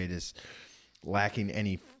GameStop trade as lacking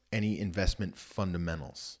any investment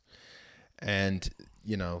fundamentals. And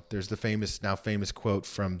there's the famous quote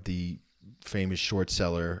from the famous short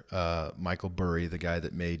seller Michael Burry, the guy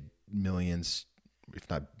that made millions, if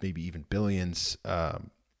not maybe even billions,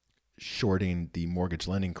 shorting the mortgage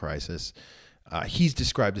lending crisis. He's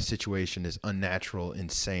described the situation as unnatural,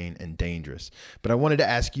 insane, and dangerous. But I wanted to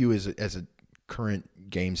ask you, as a current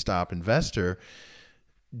GameStop investor,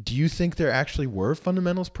 do you think there actually were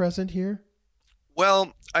fundamentals present here?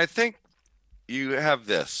 Well, I think you have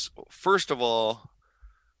this. First of all,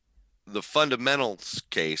 the fundamentals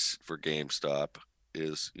case for GameStop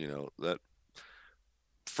is, that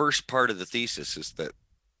first part of the thesis is that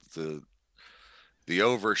the the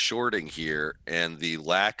over shorting here and the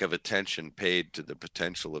lack of attention paid to the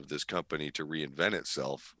potential of this company to reinvent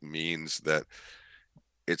itself means that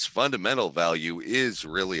its fundamental value is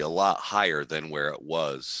really a lot higher than where it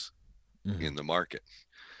was Mm-hmm. in the market.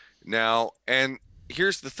 Now, and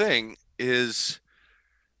here's the thing is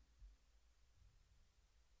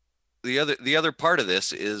the other part of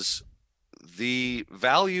this is the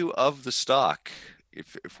value of the stock.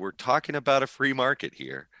 If we're talking about a free market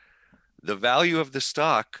here, the value of the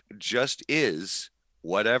stock just is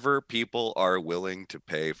whatever people are willing to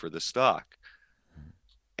pay for the stock.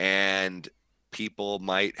 And people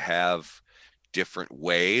might have different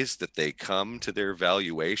ways that they come to their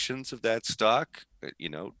valuations of that stock.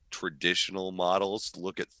 Traditional models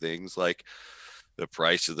look at things like the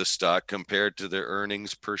price of the stock compared to their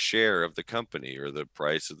earnings per share of the company, or the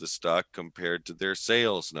price of the stock compared to their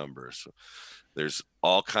sales numbers. There's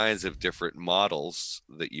all kinds of different models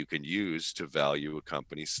that you can use to value a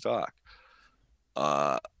company's stock.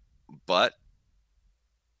 Uh, but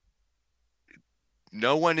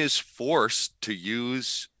no one is forced to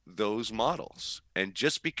use those models. And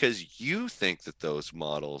just because you think that those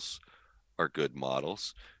models are good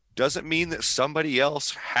models doesn't mean that somebody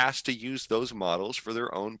else has to use those models for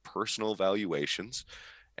their own personal valuations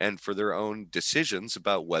and for their own decisions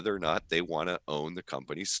about whether or not they want to own the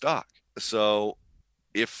company's stock. So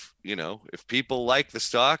if people like the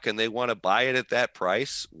stock and they want to buy it at that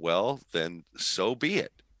price, well, then so be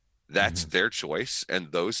it. That's Mm-hmm. their choice,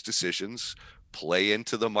 and those decisions play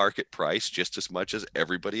into the market price just as much as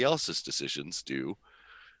everybody else's decisions do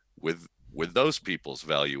with those people's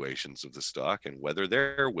valuations of the stock and whether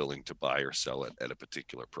they're willing to buy or sell it at a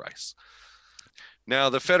particular price. Now,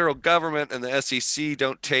 the federal government and the SEC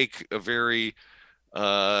don't take a very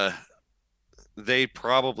they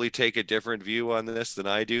probably take a different view on this than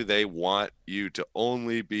I do. They want you to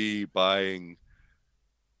only be buying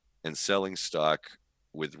and selling stock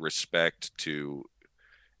with respect to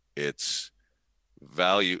its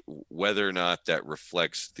value, whether or not that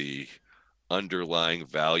reflects the underlying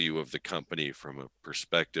value of the company from a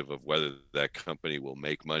perspective of whether that company will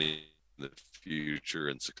make money in the future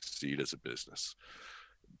and succeed as a business.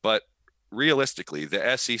 But realistically,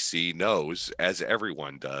 the SEC knows, as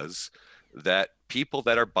everyone does, that people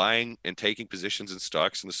that are buying and taking positions in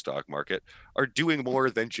stocks in the stock market are doing more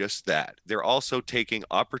than just that. They're also taking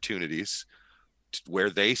opportunities where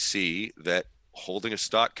they see that holding a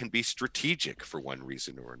stock can be strategic for one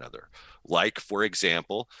reason or another. Like, for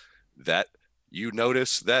example, that you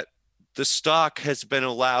notice that the stock has been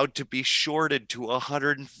allowed to be shorted to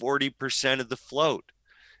 140% of the float.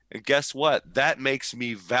 And guess what? That makes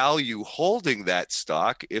me value holding that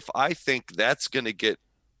stock. If I think that's going to get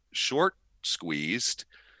short squeezed,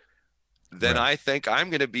 then Right. I think I'm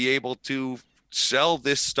going to be able to sell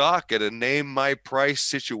this stock at a name my price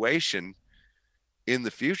situation in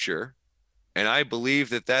the future. And I believe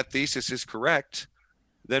that that thesis is correct.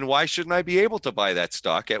 Then why shouldn't I be able to buy that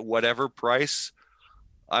stock at whatever price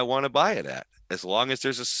I want to buy it at? as long as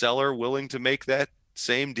there's a seller willing to make that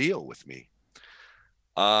same deal with me.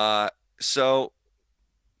 So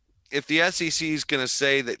if the SEC is going to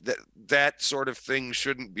say that sort of thing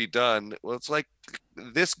shouldn't be done, well, it's like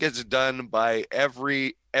this gets done by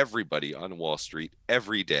everybody on Wall Street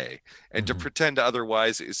every day, and to Mm-hmm. pretend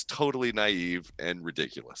otherwise is totally naive and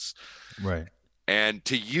ridiculous. Right. And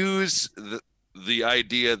to use the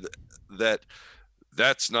idea that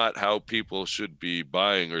that's not how people should be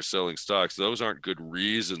buying or selling stocks, those aren't good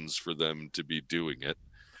reasons for them to be doing it.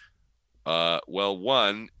 Well,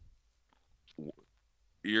 one,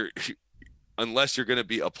 you're unless you're going to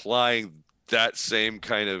be applying that same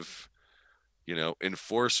kind of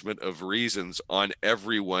enforcement of reasons on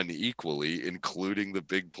everyone equally, including the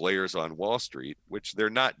big players on Wall Street, which they're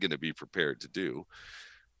not going to be prepared to do,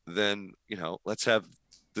 then let's have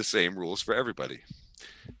the same rules for everybody.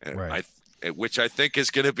 Right. Which I think is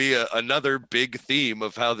going to be another big theme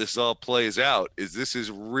of how this all plays out, is this is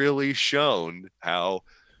really shown how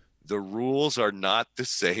the rules are not the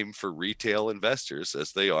same for retail investors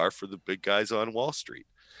as they are for the big guys on Wall Street.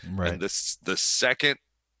 Right. And the second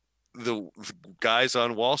the guys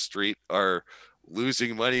on Wall Street are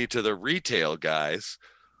losing money to the retail guys,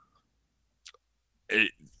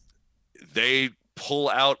 they pull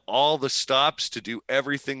out all the stops to do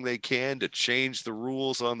everything they can to change the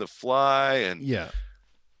rules on the fly and Yeah.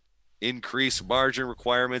 increase margin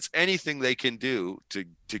requirements, anything they can do to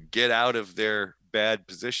get out of their bad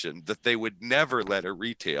position that they would never let a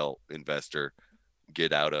retail investor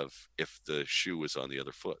get out of if the shoe was on the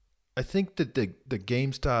other foot. I think that the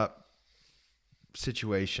GameStop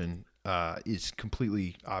situation is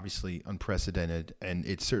completely, obviously unprecedented, and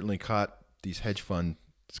it certainly caught these hedge funds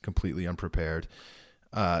completely unprepared.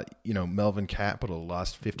 Melvin Capital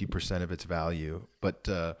lost 50% of its value, but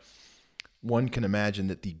one can imagine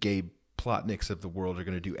that the Gabe Plotniks of the world are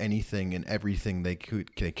going to do anything and everything they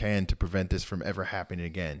can to prevent this from ever happening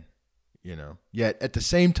again. Yet at the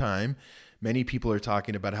same time, many people are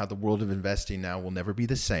talking about how the world of investing now will never be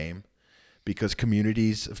the same, because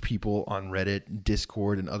communities of people on Reddit,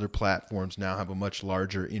 Discord, and other platforms now have a much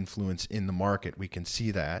larger influence in the market. We can see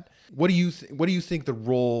that. What do you think the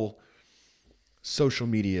role social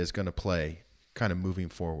media is going to play kind of moving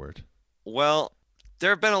forward? Well, there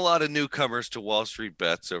have been a lot of newcomers to Wall Street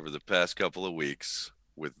Bets over the past couple of weeks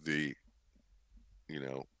with the,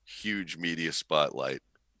 huge media spotlight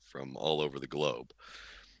from all over the globe.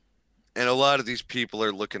 And a lot of these people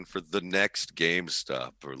are looking for the next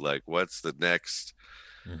GameStop, or like, what's the next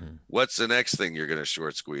thing you're going to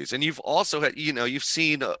short squeeze? And you've also had, you've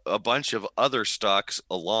seen a bunch of other stocks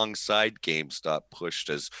alongside GameStop pushed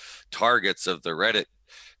as targets of the Reddit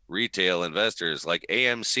retail investors, like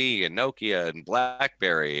AMC and Nokia and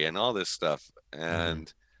BlackBerry and all this stuff.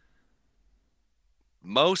 And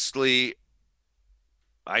mostly,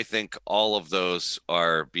 I think all of those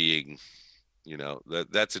are being,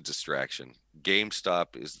 that's a distraction.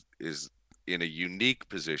 GameStop is in a unique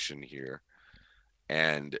position here,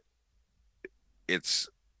 and it's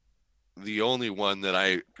the only one that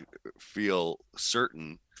I feel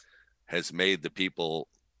certain has made the people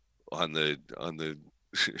on the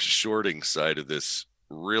shorting side of this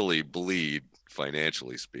really bleed,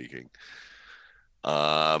 financially speaking.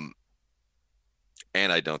 And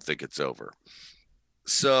I don't think it's over.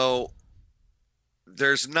 So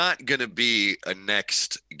there's not going to be a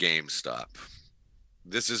next GameStop.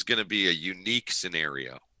 This is going to be a unique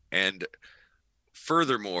scenario. And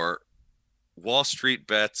furthermore, Wall Street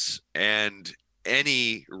Bets and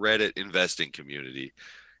any Reddit investing community,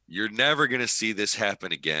 you're never going to see this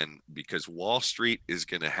happen again, because Wall Street is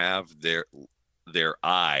going to have their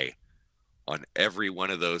eye on every one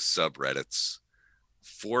of those subreddits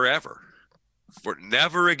forever. For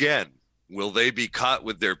never again will they be caught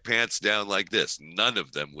with their pants down like this. None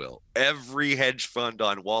of them will. Every hedge fund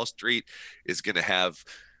on Wall Street is going to have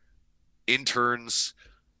interns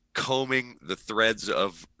combing the threads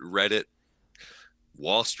of Reddit,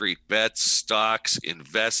 Wall Street Bets, stocks,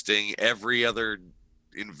 investing, every other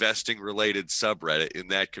investing related subreddit in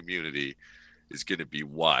that community is going to be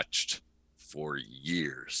watched for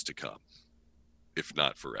years to come, if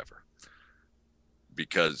not forever.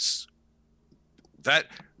 Because that,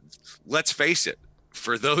 let's face it,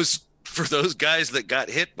 for those guys that got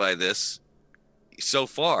hit by this so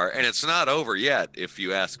far, and it's not over yet if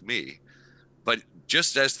you ask me, but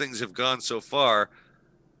just as things have gone so far,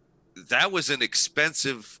 that was an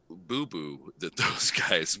expensive boo-boo that those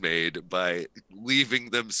guys made by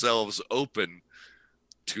leaving themselves open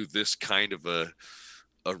to this kind of a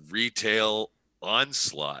retail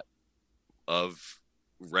onslaught of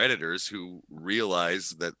Redditors who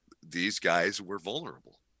realized that these guys were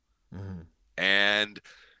vulnerable. Mm-hmm. And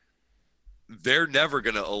they're never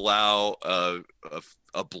going to allow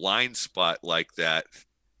a blind spot like that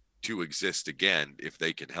to exist again if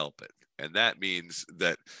they can help it. And that means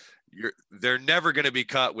that they're never going to be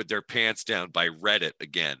caught with their pants down by Reddit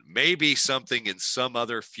again. Maybe something in some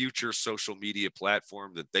other future social media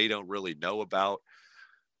platform that they don't really know about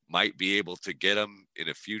might be able to get them in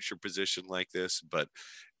a future position like this, but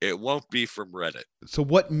it won't be from Reddit. So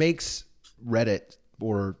what makes Reddit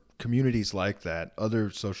or communities like that, other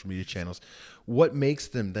social media channels, what makes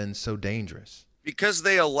them then so dangerous? Because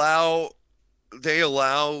they allow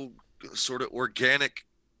sort of organic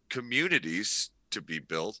communities to be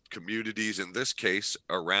built, communities in this case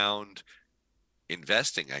around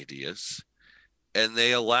investing ideas, and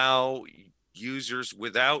they allow users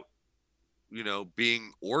without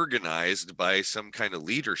being organized by some kind of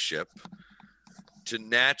leadership to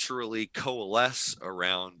naturally coalesce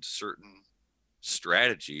around certain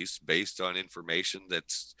strategies based on information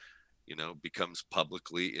that's becomes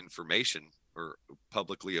publicly information or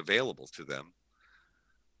publicly available to them.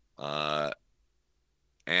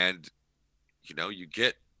 And you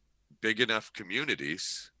get big enough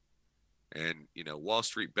communities, and Wall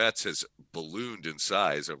Street Bets has ballooned in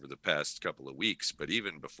size over the past couple of weeks, but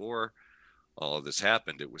even before all of this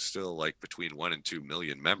happened, it was still like between 1 and 2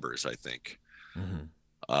 million members, I think. Mm-hmm.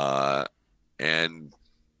 And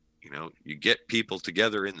you get people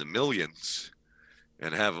together in the millions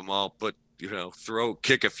and have them all put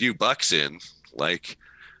kick a few bucks in. Like,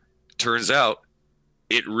 turns out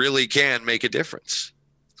it really can make a difference.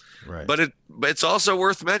 Right. But it's also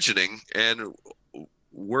worth mentioning and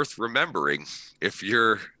worth remembering, if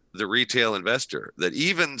you're the retail investor, that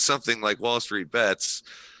even something like Wall Street Bets,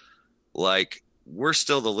 like, we're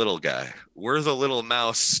still the little guy. We're the little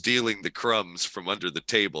mouse stealing the crumbs from under the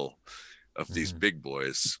table of these big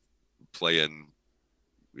boys playing,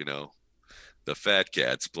 the fat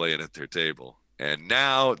cats playing at their table. And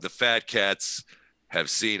now the fat cats have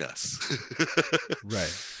seen us.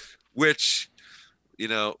 Right. Which,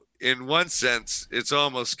 in one sense, it's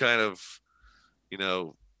almost kind of,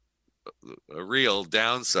 a real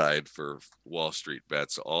downside for Wall Street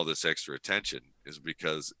Bets. All this extra attention is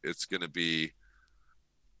because it's going to be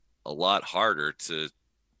a lot harder to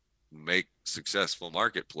make successful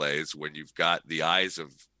market plays when you've got the eyes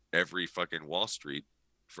of every fucking Wall Street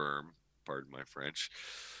firm, pardon my French,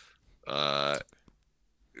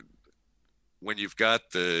 when you've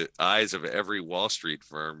got the eyes of every Wall Street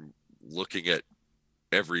firm looking at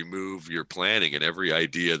every move you're planning and every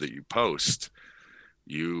idea that you post,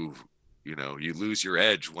 you lose your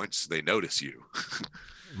edge once they notice you.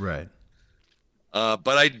 Right. But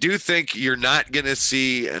I do think you're not going to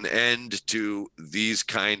see an end to these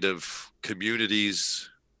kind of communities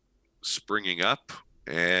springing up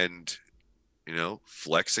and,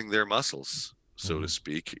 flexing their muscles, so to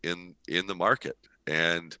speak, in the market.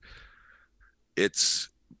 And it's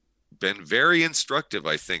been very instructive,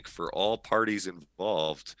 I think, for all parties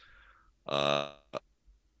involved,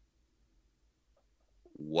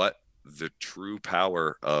 what the true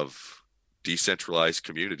power of decentralized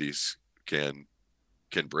communities can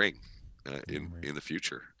bring in the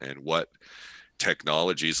future, and what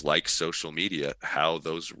technologies like social media, how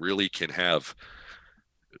those really can have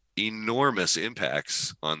enormous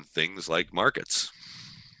impacts on things like markets.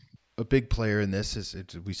 A big player in this is,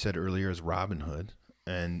 we said earlier, is Robinhood.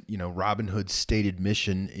 And, Robinhood's stated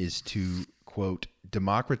mission is to, quote,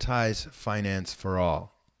 democratize finance for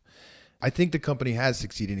all. I think the company has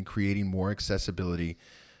succeeded in creating more accessibility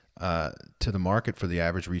to the market for the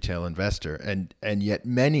average retail investor. And yet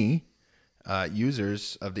many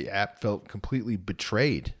users of the app felt completely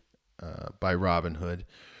betrayed by Robinhood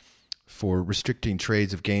for restricting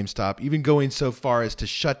trades of GameStop, even going so far as to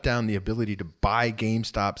shut down the ability to buy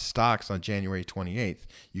GameStop stocks on January 28th.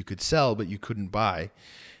 You could sell, but you couldn't buy.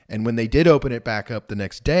 And when they did open it back up the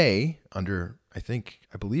next day under, I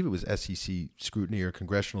believe it was SEC scrutiny or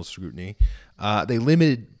congressional scrutiny, they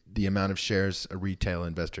limited the amount of shares a retail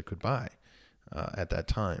investor could buy at that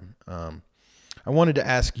time. I wanted to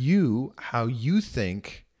ask you how you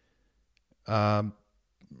think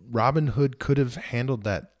Robinhood could have handled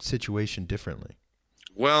that situation differently.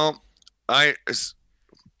 Well, I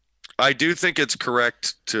do think it's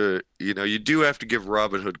correct to, you do have to give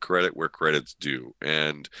Robinhood credit where credit's due.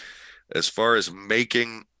 And as far as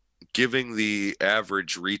giving the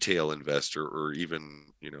average retail investor, or even,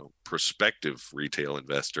 prospective retail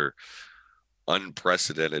investor,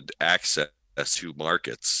 unprecedented access to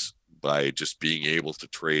markets by just being able to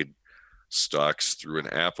trade stocks through an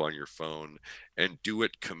app on your phone and do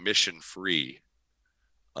it commission free,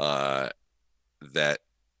 that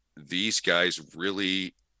these guys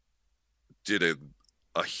really did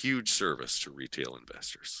a huge service to retail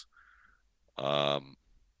investors. Um,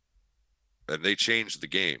 and they changed the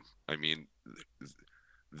game. I mean,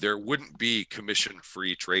 there wouldn't be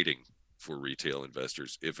commission-free trading for retail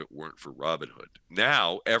investors if it weren't for Robinhood.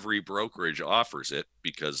 Now every brokerage offers it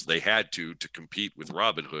because they had to compete with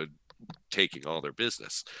Robinhood taking all their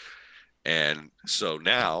business. And so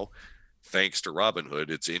now, thanks to Robinhood,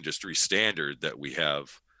 it's industry standard that we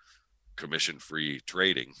have commission-free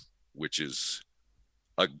trading, which is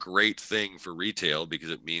a great thing for retail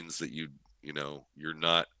because it means that you're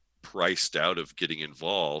not priced out of getting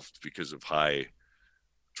involved because of high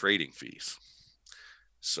trading fees.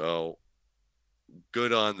 So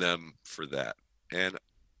good on them for that. And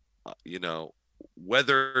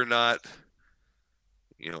whether or not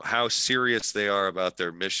how serious they are about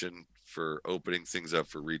their mission for opening things up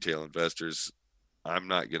for retail investors, I'm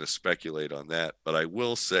not going to speculate on that, but I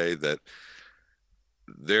will say that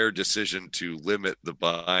their decision to limit the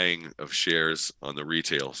buying of shares on the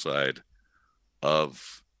retail side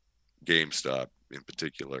of GameStop in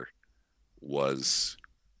particular was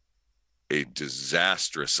a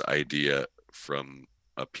disastrous idea from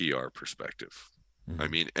a PR perspective. I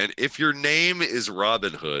mean, and if your name is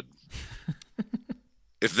Robinhood,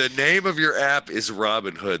 if the name of your app is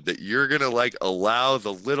Robinhood, that you're going to like allow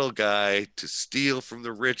the little guy to steal from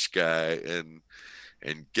the rich guy and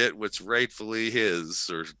get what's rightfully his,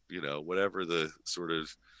 or whatever the sort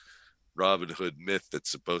of Robin Hood myth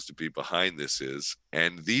that's supposed to be behind this is.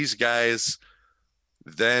 And these guys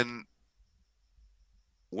then,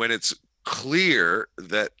 when it's clear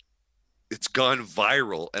that it's gone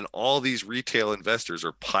viral and all these retail investors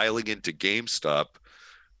are piling into GameStop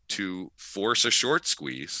to force a short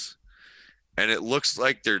squeeze, and it looks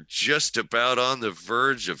like they're just about on the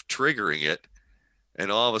verge of triggering it, and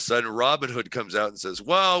all of a sudden Robinhood comes out and says,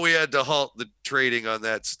 well, we had to halt the trading on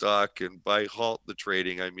that stock. And by halt the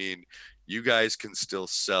trading, I mean, you guys can still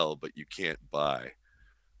sell, but you can't buy.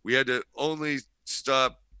 We had to only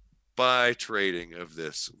stop buy trading of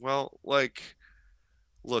this. Well,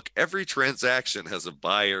 look, every transaction has a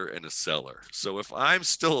buyer and a seller. So if I'm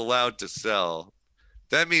still allowed to sell,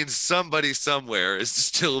 that means somebody somewhere is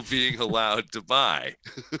still being allowed to buy.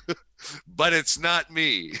 But it's not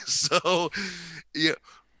me. So,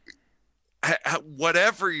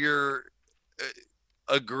 whatever your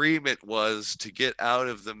agreement was to get out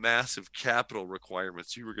of the massive capital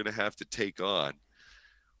requirements you were going to have to take on,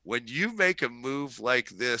 when you make a move like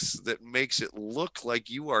this that makes it look like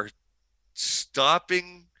you are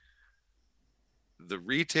stopping the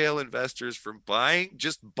retail investors from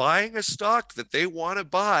just buying a stock that they want to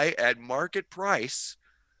buy at market price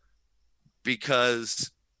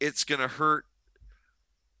because it's going to hurt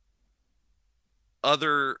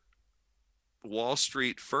other Wall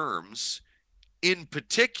Street firms, in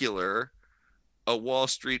particular, a Wall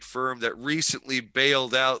Street firm that recently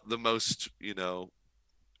bailed out the most,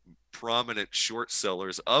 prominent short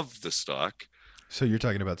sellers of the stock. So you're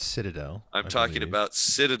talking about Citadel, I'm I talking believe. about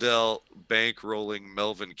Citadel bankrolling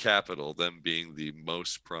Melvin Capital, them being the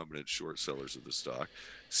most prominent short sellers of the stock.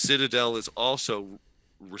 Citadel is also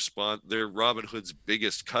they're Robinhood's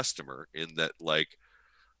biggest customer in that,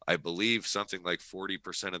 I believe something like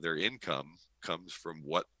 40% of their income comes from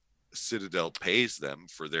what Citadel pays them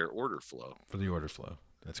for their order flow. For the order flow.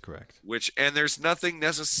 That's correct. And there's nothing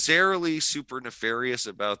necessarily super nefarious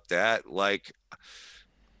about that.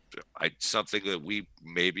 Something that we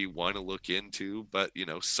maybe want to look into, but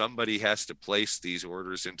somebody has to place these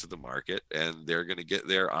orders into the market, and they're going to get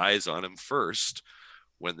their eyes on them first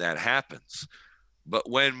when that happens. But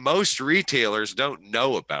when most retailers don't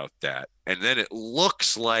know about that, and then it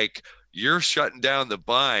looks like you're shutting down the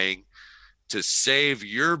buying to save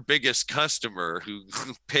your biggest customer who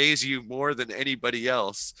pays you more than anybody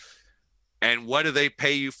else. And what do they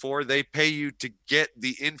pay you for? They pay you to get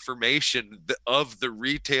the information of the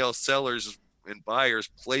retail sellers and buyers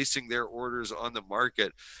placing their orders on the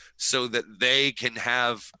market so that they can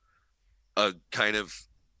have a kind of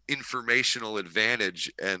informational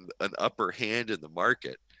advantage and an upper hand in the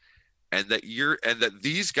market. And that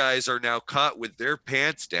these guys are now caught with their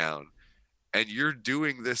pants down, and you're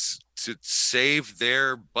doing this to save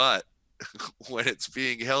their butt when it's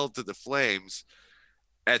being held to the flames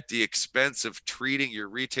at the expense of treating your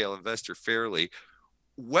retail investor fairly.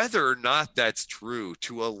 Whether or not that's true,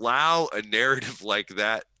 to allow a narrative like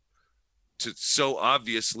that to so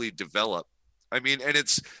obviously develop, I mean, and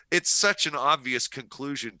it's such an obvious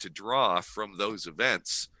conclusion to draw from those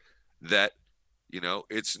events that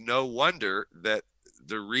it's no wonder that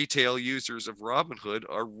the retail users of Robinhood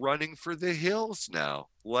are running for the hills now.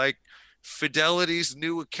 Like, Fidelity's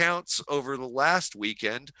new accounts over the last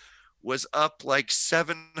weekend was up like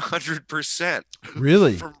 700%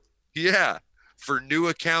 Really? from, yeah, for new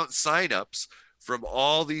account signups from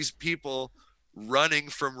all these people running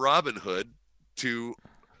from Robinhood to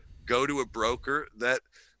go to a broker that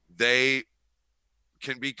they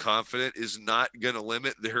can be confident is not going to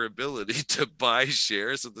limit their ability to buy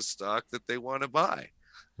shares of the stock that they want to buy.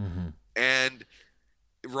 Mm-hmm. And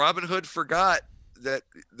Robinhood forgot that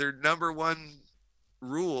their number one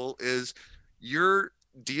rule is you're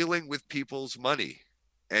dealing with people's money,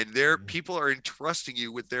 and their people are entrusting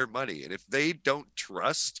you with their money. And if they don't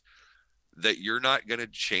trust that you're not going to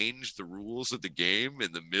change the rules of the game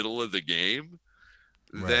in the middle of the game,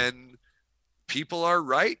 Right. then people are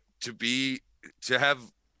right to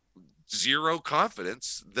have zero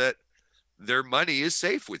confidence that their money is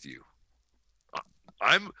safe with you.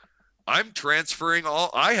 I'm I'm transferring all.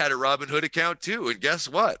 I had a Robinhood account too, and guess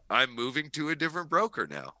what? I'm moving to a different broker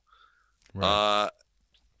now. Right.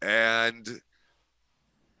 And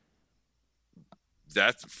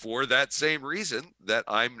that's for that same reason that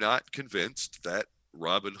I'm not convinced that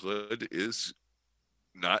Robinhood is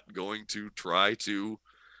not going to try to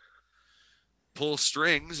pull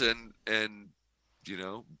strings and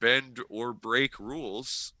bend or break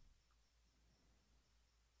rules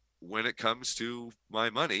when it comes to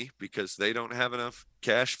my money, because they don't have enough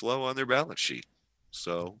cash flow on their balance sheet.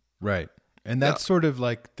 So, Right. And yeah. that's sort of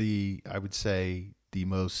like I would say, the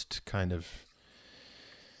most kind of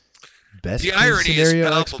best The case irony is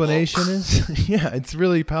scenario palpable. explanation is, yeah, it's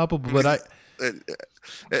really palpable. But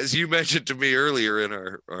as you mentioned to me earlier in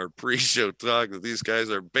our pre-show talk, that these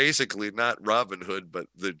guys are basically not Robin Hood, but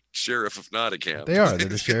the sheriff of Nottingham. they're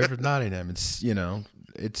the sheriff of Nottingham.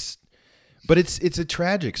 But it's a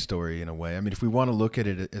tragic story in a way. I mean, if we want to look at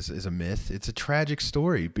it as a myth, it's a tragic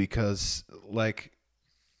story because, like,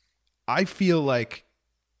 I feel like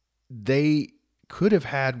they could have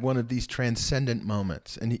had one of these transcendent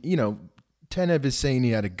moments. And, Tenev is saying he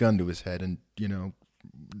had a gun to his head, and,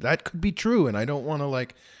 that could be true. And I don't want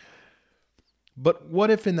to, but what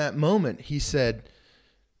if in that moment he said,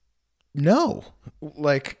 no,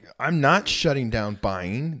 I'm not shutting down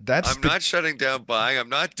buying. I'm not shutting down buying. I'm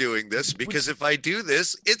not doing this because if I do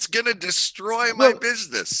this, it's going to destroy my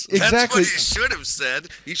business. Exactly. That's what he should have said.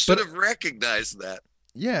 He should have recognized that.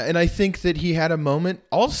 Yeah, and I think that he had a moment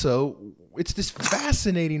also. It's this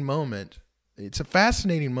fascinating moment. It's a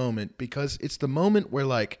fascinating moment because it's the moment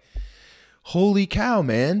where, holy cow,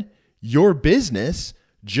 man, your business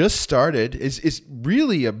just started, is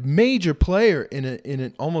really a major player in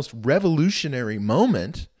an almost revolutionary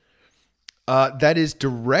moment that is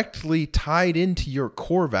directly tied into your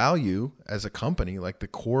core value as a company, like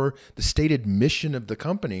the stated mission of the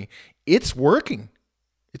company. It's working.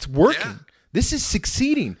 It's working. Yeah. This is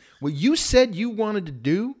succeeding. What you said you wanted to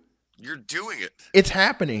do, you're doing it. It's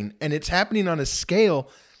happening, and it's happening on a scale.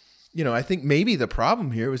 I think maybe the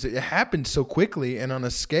problem here was it happened so quickly and on a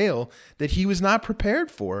scale that he was not prepared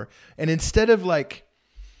for. And instead of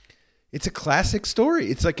it's a classic story.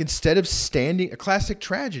 It's instead of a classic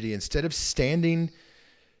tragedy, instead of standing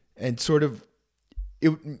and sort of,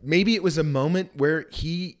 maybe it was a moment where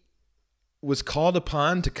he was called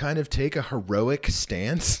upon to kind of take a heroic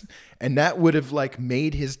stance, and that would have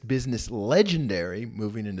made his business legendary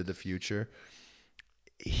moving into the future.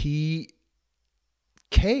 He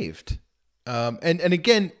caved. And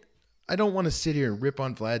again, I don't want to sit here and rip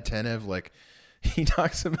on Vlad Tenev. He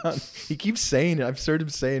talks about, he keeps saying it. I've heard him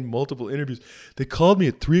say in multiple interviews, they called me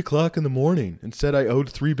at 3:00 in the morning and said I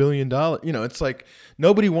owed $3 billion. It's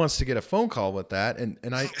nobody wants to get a phone call with that. And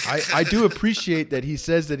I do appreciate that he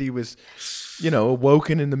says that he was,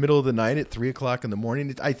 awoken in the middle of the night at 3:00 in the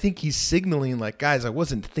morning. I think he's signaling guys, I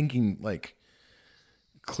wasn't thinking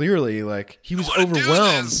clearly, he was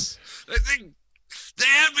overwhelmed. I think they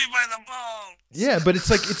had me by the balls. Yeah, but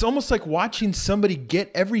it's almost like watching somebody get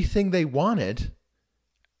everything they wanted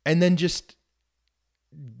and then just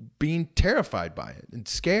being terrified by it and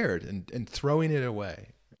scared and throwing it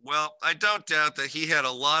away. Well, I don't doubt that he had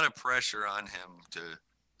a lot of pressure on him to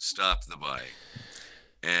stop the buying.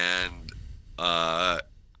 And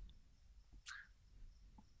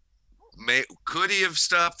could he have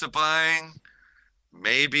stopped the buying?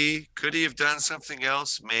 Maybe. Could he have done something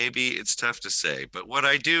else? Maybe. It's tough to say. But what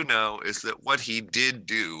I do know is that what he did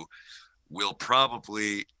do will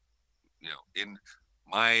probably, in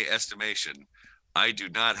my estimation, I do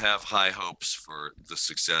not have high hopes for the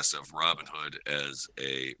success of Robinhood as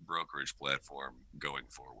a brokerage platform going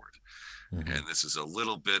forward. Mm-hmm. And this is a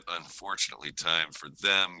little bit, unfortunately, time for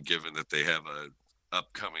them, given that they have a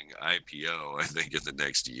upcoming IPO, I think, in the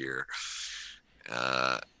next year.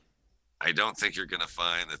 I don't think you're going to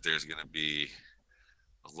find that there's going to be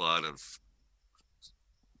a a lot of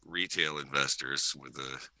retail investors with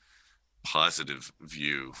a positive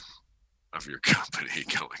view of your company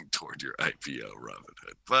going toward your IPO,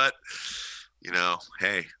 Robinhood. But,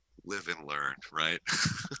 hey, live and learn, right?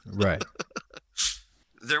 Right.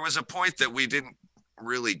 There was a point that we didn't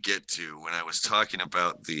really get to when I was talking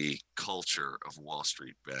about the culture of Wall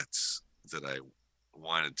Street bets that I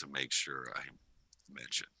wanted to make sure I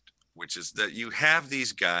mentioned, which is that you have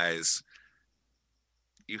these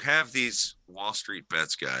Wall Street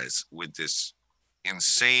bets guys with this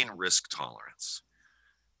insane risk tolerance.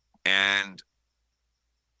 And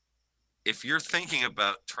if you're thinking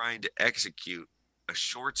about trying to execute a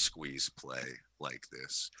short squeeze play like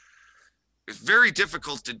this, it's very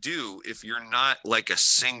difficult to do if you're not like a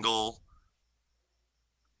single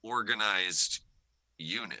organized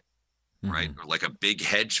unit, right? Mm-hmm. Or like a big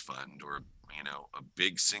hedge fund, or a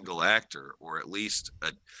big single actor, or at least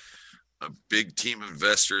a big team of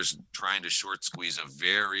investors trying to short squeeze a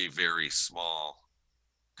very, very small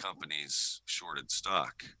company's shorted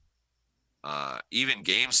stock. Even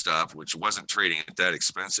GameStop, which wasn't trading at that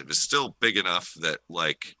expensive, is still big enough that,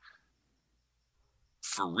 like,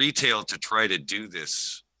 for retail to try to do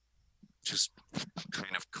this, just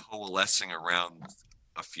kind of coalescing around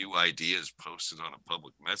a few ideas posted on a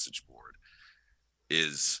public message board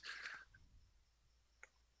is,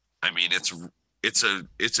 I mean, it's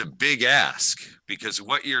a big ask, because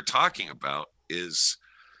what you're talking about is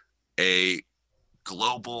a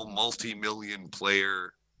global multi-million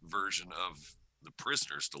player version of the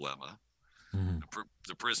prisoner's dilemma. Mm-hmm.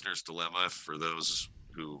 The prisoner's dilemma, for those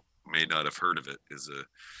who may not have heard of it, is a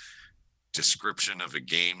description of a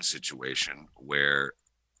game situation where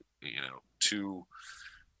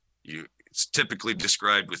it's typically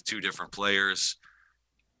described with two different players.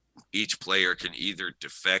 Each player can either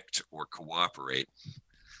defect or cooperate,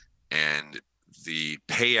 and the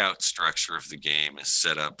payout structure of the game is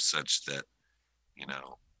set up such that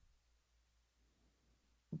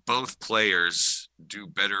both players do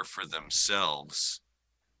better for themselves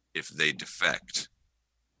if they defect.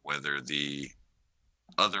 Whether the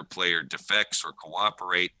other player defects or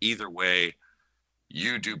cooperate, either way,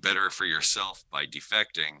 you do better for yourself by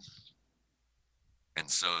defecting. And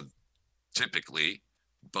so typically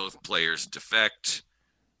both players defect,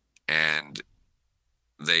 and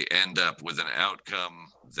they end up with an outcome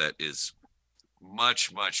that is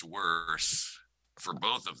much, much worse for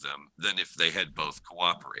both of them than if they had both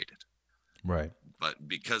cooperated. Right. But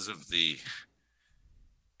because of the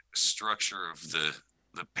structure of the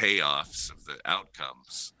payoffs of the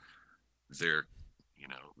outcomes, their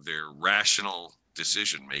rational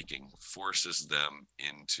decision making forces them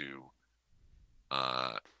into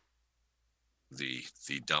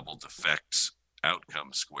the double defect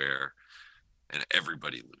outcome square, and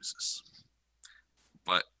everybody loses.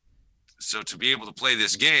 But so to be able to play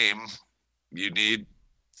this game, you need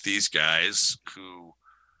these guys who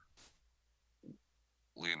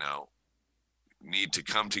need to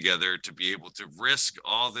come together to be able to risk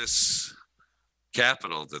all this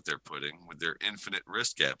capital that they're putting with their infinite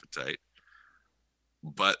risk appetite.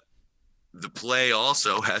 But the play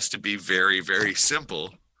also has to be very, very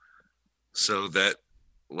simple, so that,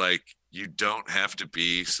 like, you don't have to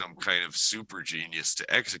be some kind of super genius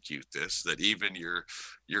to execute this, that even your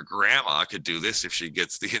grandma could do this if she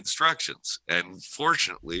gets the instructions. And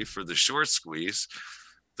fortunately for the short squeeze,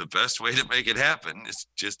 the best way to make it happen is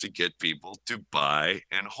just to get people to buy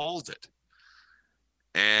and hold it.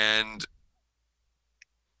 And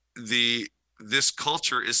this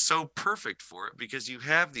culture is so perfect for it, because you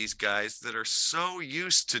have these guys that are so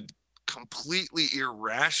used to completely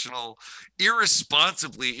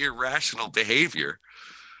irresponsibly irrational behavior,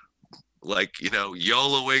 like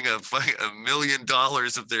YOLOing $1 million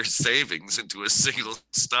of their savings into a single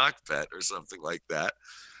stock bet or something like that.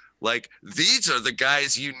 Like, these are the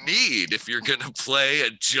guys you need if you're going to play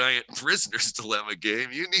a giant prisoner's dilemma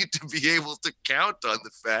game. You need to be able to count on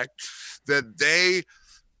the fact that they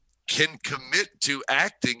can commit to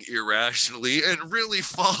acting irrationally and really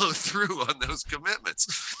follow through on those commitments.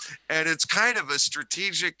 And it's kind of it's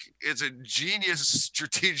a genius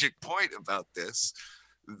strategic point about this.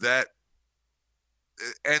 And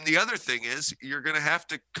the other thing is, you're going to have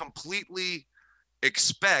to completely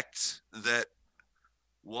expect that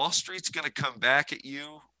Wall Street's going to come back at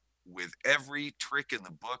you with every trick in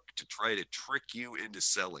the book to try to trick you into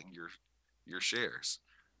selling your shares,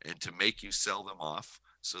 and to make you sell them off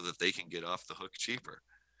so that they can get off the hook cheaper.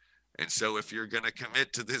 And so if you're going to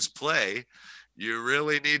commit to this play, you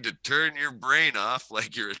really need to turn your brain off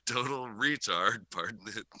like you're a total retard, pardon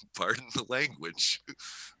the language.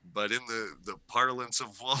 But in the parlance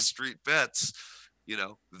of Wall Street bets,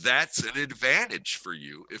 that's an advantage for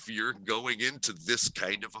you if you're going into this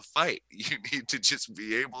kind of a fight. You need to just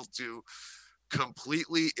be able to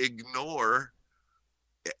completely ignore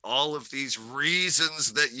all of these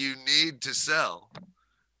reasons that you need to sell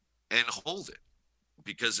and hold it,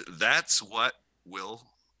 because that's what will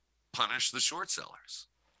punish the short sellers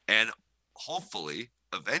and hopefully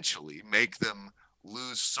eventually make them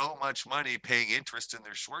lose so much money paying interest in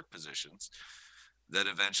their short positions that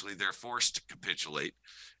eventually they're forced to capitulate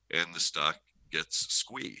and the stock gets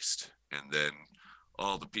squeezed. And then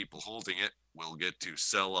all the people holding it will get to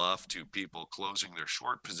sell off to people closing their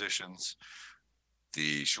short positions.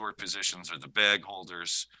 The short positions are the bag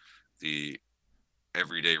holders. The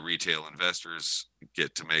everyday retail investors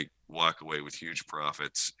get to walk away with huge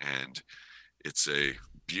profits, and it's a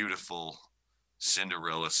beautiful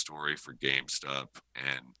Cinderella story for GameStop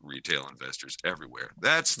and retail investors everywhere.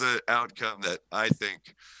 That's the outcome that I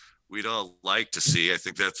think we'd all like to see. I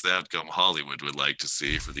think that's the outcome Hollywood would like to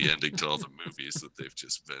see for the ending to all the movies that they've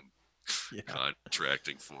just been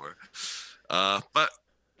contracting for. But,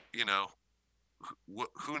 you know,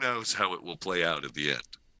 who knows how it will play out at the end.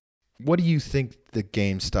 What do you think the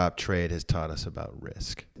GameStop trade has taught us about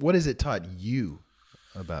risk? What has it taught you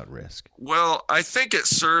about risk? Well, I think it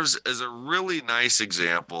serves as a really nice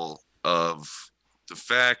example of the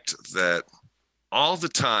fact that all the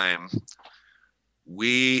time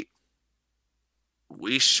we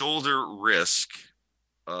shoulder risk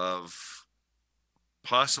of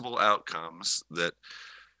possible outcomes that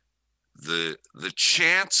the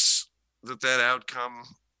chance that outcome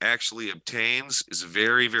actually obtains is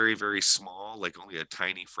very, very, very small, like only a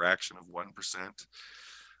tiny fraction of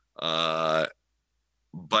 1%.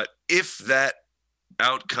 But if that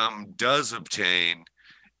outcome does obtain,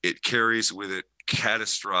 it carries with it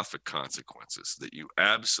catastrophic consequences that you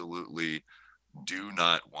absolutely do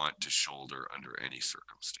not want to shoulder under any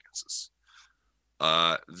circumstances.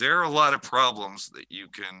 There are a lot of problems that you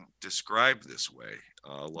can describe this way.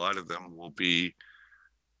 A lot of them will be,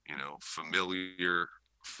 familiar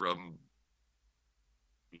from,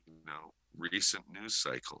 recent news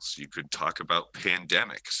cycles. You could talk about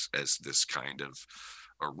pandemics as this kind of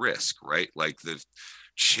a risk, right? Like the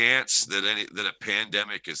chance that a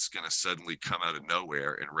pandemic is going to suddenly come out of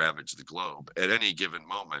nowhere and ravage the globe at any given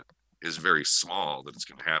moment is very small, that it's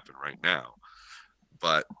going to happen right now.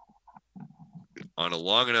 But on a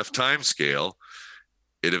long enough time scale,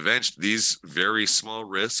 these very small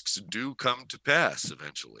risks do come to pass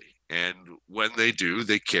eventually. And when they do,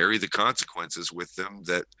 they carry the consequences with them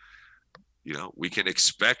that, we can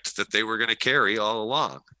expect that they were going to carry all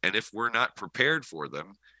along. And if we're not prepared for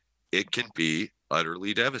them, it can be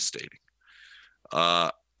utterly devastating.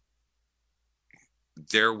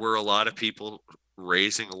 There were a lot of people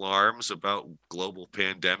raising alarms about global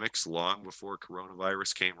pandemics long before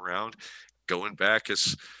coronavirus came around, going back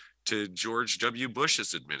to George W.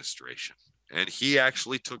 Bush's administration. And he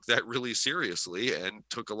actually took that really seriously and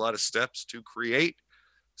took a lot of steps to create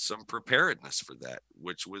some preparedness for that,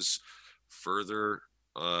 which was further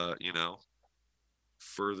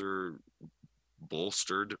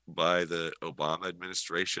bolstered by the Obama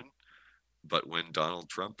administration. But when Donald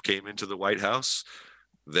Trump came into the White House,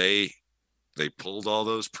 they pulled all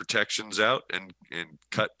those protections out and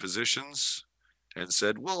cut positions and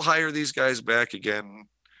said, we'll hire these guys back again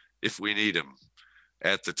if we need them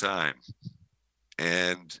at the time.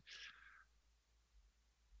 And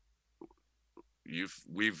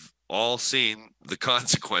we've all seen the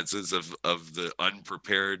consequences of the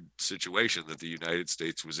unprepared situation that the United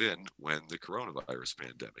States was in when the coronavirus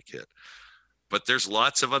pandemic hit. But there's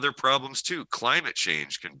lots of other problems too. Climate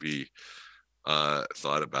change can be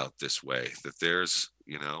thought about this way, that there's,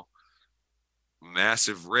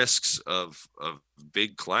 massive risks of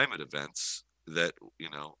big climate events that,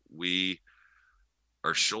 we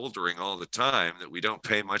are shouldering all the time that we don't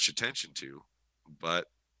pay much attention to, but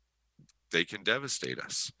they can devastate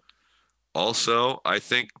us. Also, I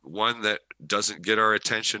think one that doesn't get our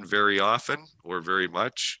attention very often or very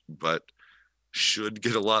much, but should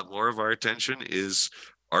get a lot more of our attention, is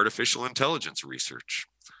artificial intelligence research.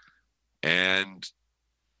 And,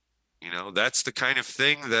 that's the kind of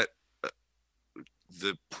thing that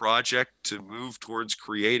the project to move towards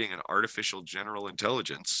creating an artificial general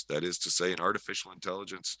intelligence, that is to say, an artificial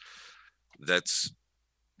intelligence that's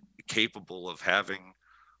capable of having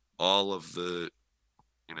all of the,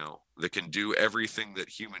 that can do everything that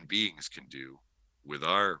human beings can do with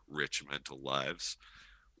our rich mental lives.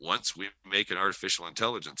 Once we make an artificial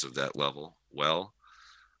intelligence of that level, well,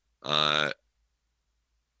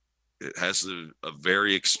 it has a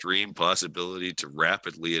very extreme possibility to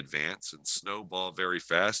rapidly advance and snowball very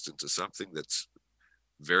fast into something that's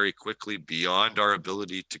very quickly beyond our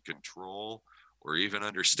ability to control or even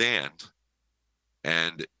understand.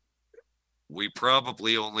 And we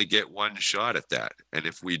probably only get one shot at that. And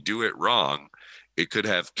if we do it wrong, it could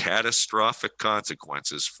have catastrophic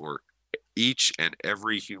consequences for each and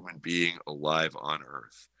every human being alive on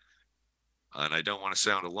Earth. And I don't want to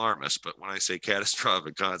sound alarmist, but when I say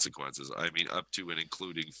catastrophic consequences, I mean up to and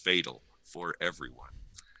including fatal for everyone.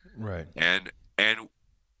 Right. And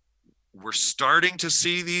we're starting to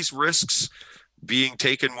see these risks being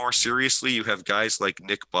taken more seriously. You have guys like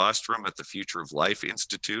Nick Bostrom at the Future of Life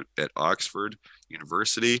Institute at Oxford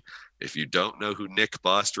University. If you don't know who Nick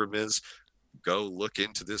Bostrom is, go look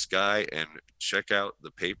into this guy and check out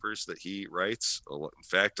the papers that he writes. In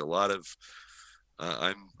fact, a lot of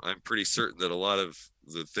I'm pretty certain that a lot of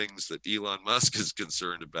the things that Elon Musk is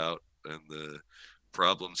concerned about and the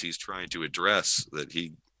problems he's trying to address, that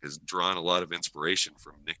he has drawn a lot of inspiration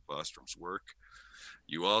from Nick Bostrom's work.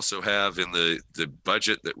 You also have in the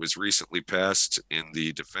budget that was recently passed in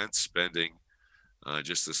the defense spending,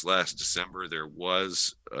 just this last December, there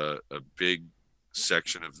was a big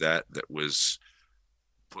section of that was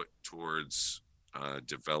put towards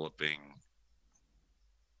developing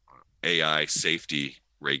AI safety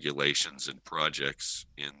regulations and projects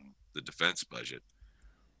in the defense budget,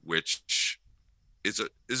 which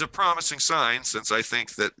is a promising sign, since I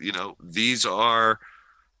think that, you know, these are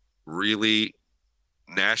really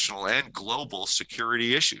national and global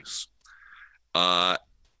security issues. And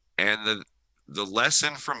the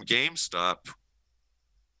lesson from GameStop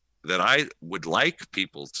that I would like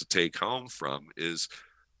people to take home from is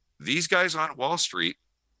these guys on Wall Street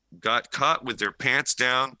got caught with their pants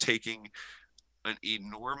down, taking an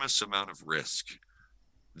enormous amount of risk.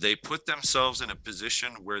 They put themselves in a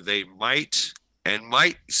position where they might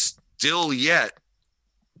still yet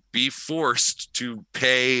be forced to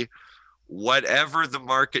pay whatever the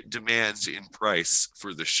market demands in price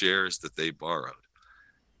for the shares that they borrowed.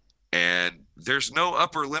 And there's no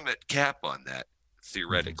upper limit cap on that,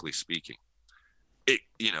 theoretically speaking.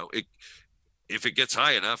 If it gets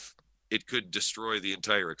high enough, it could destroy the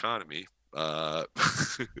entire economy. I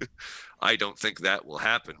don't think that will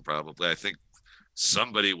happen, probably. I think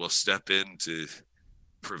somebody will step in to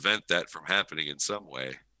prevent that from happening in some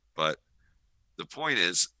way. But the point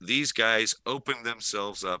is, these guys opened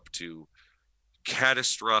themselves up to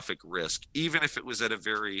catastrophic risk, even if it was at a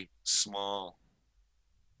very small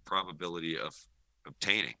probability of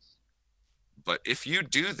obtaining. But if you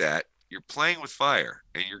do that, you're playing with fire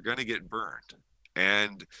and you're going to get burned.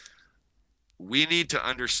 And we need to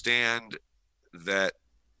understand that,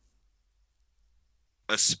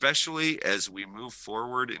 especially as we move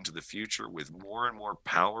forward into the future with more and more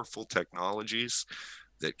powerful technologies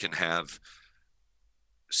that can have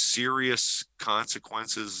serious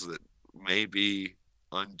consequences that may be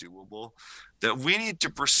undoable, that we need to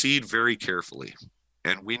proceed very carefully.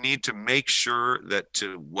 And we need to make sure that,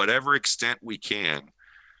 to whatever extent we can,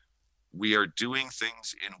 we are doing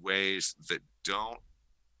things in ways that don't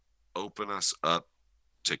open us up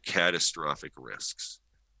to catastrophic risks.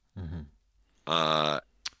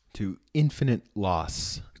 To infinite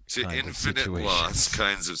loss. To infinite loss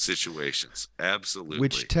kinds of situations. Absolutely.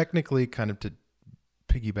 Which technically, kind of to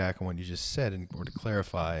piggyback on what you just said, and or to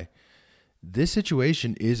clarify, this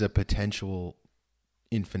situation is a potential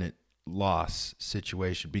infinite loss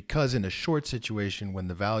situation, because in a short situation, when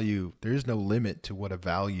the value, there is no limit to what a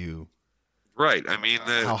value, right? I mean,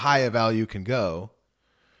 how high a value can go.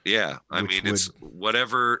 Yeah, I mean, it's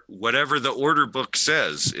whatever the order book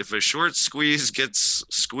says. If a short squeeze gets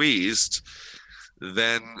squeezed,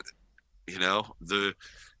 then, you know,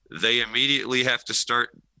 they immediately have to start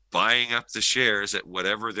buying up the shares at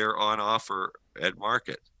whatever they're on offer at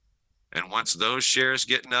market. And once those shares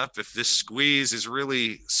getting up, if this squeeze is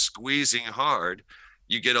really squeezing hard,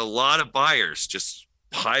 you get a lot of buyers just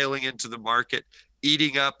piling into the market,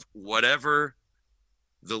 eating up whatever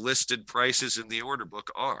the listed prices in the order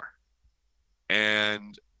book are.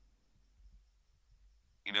 And,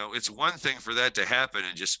 you know, it's one thing for that to happen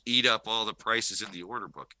and just eat up all the prices in the order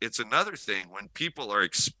book. It's another thing when people are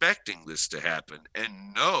expecting this to happen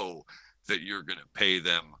and know that you're going to pay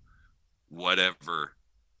them whatever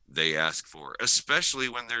they ask for, especially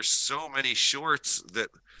when there's so many shorts that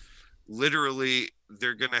literally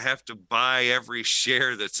they're going to have to buy every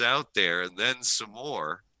share that's out there and then some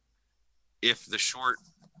more if the short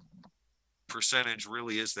percentage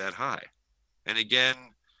really is that high. And again,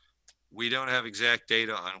 we don't have exact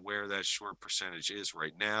data on where that short percentage is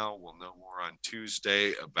right now. We'll know more on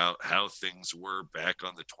Tuesday about how things were back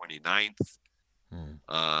on the 29th.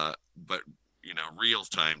 But, you know,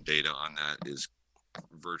 real-time data on that is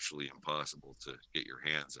virtually impossible to get your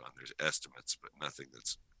hands on. There's estimates, but nothing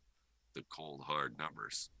that's the cold hard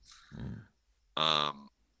numbers. Mm. Um,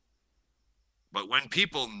 but when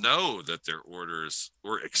people know that their orders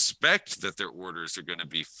or expect that their orders are going to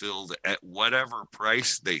be filled at whatever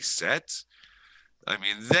price they set, I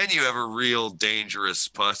mean, then you have a real dangerous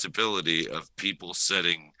possibility of people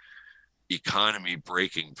setting economy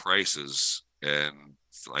breaking prices, and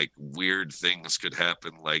like weird things could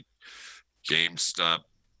happen, like GameStop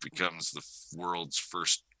becomes the world's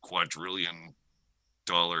first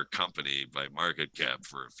quadrillion-dollar company by market cap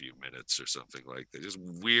for a few minutes or something like that. Just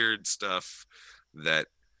weird stuff that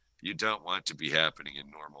you don't want to be happening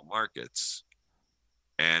in normal markets.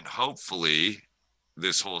 And hopefully,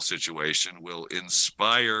 this whole situation will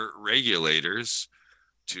inspire regulators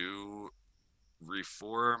to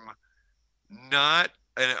reform. Not,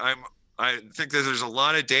 and I think that there's a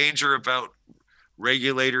lot of danger about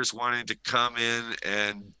regulators wanting to come in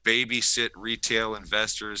and babysit retail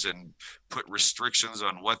investors and put restrictions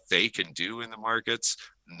on what they can do in the markets.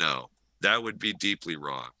 No, that would be deeply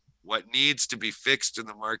wrong. What needs to be fixed in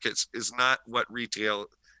the markets is not what retail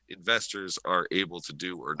investors are able to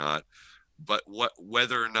do or not, but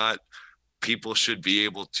whether or not people should be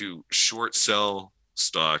able to short sell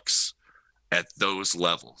stocks at those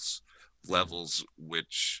levels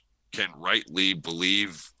which can rightly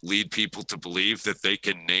lead people to believe that they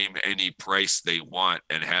can name any price they want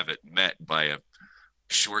and have it met by a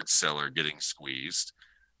short seller getting squeezed.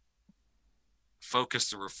 Focus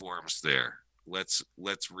the reforms there. Let's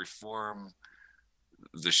reform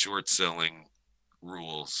the short selling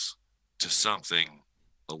rules to something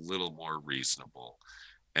a little more reasonable,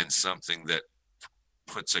 and something that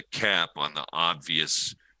puts a cap on the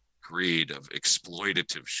obvious greed of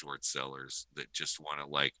exploitative short sellers that just want to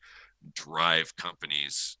like drive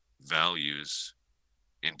companies' values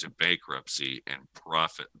into bankruptcy and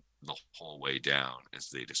profit the whole way down as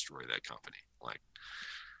they destroy that company. Like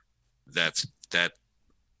that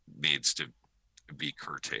needs to be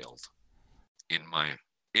curtailed in my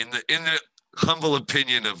in the humble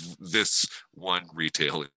opinion of this one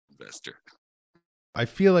retail investor. I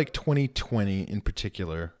feel like 2020 in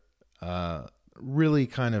particular, really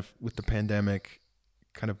kind of with the pandemic,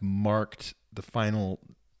 kind of marked the final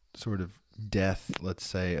sort of death, let's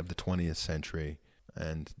say, of the 20th century.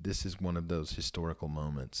 And this is one of those historical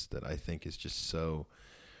moments that I think is just so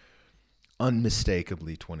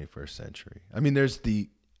unmistakably 21st century. I mean, there's the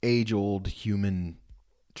age-old human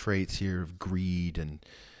traits here of greed and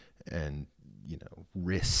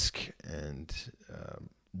risk and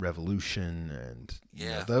revolution and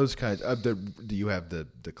those kinds of you have the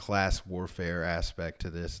class warfare aspect to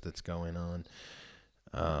this that's going on,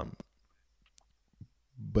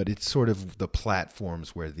 but it's sort of the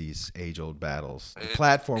platforms where these age-old battles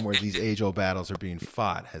are being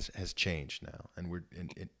fought has changed now, and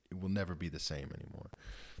it will never be the same anymore.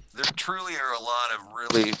 There truly are a lot of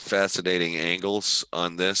really fascinating angles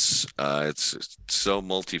on this. It's so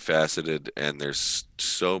multifaceted, and there's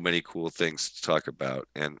so many cool things to talk about.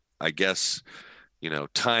 And I guess,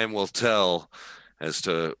 time will tell as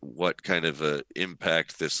to what kind of a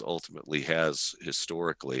impact this ultimately has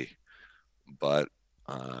historically. But,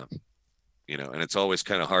 and it's always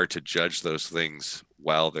kind of hard to judge those things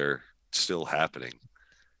while they're still happening.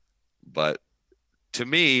 But to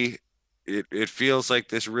me, it feels like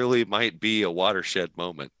this really might be a watershed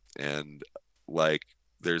moment. And like,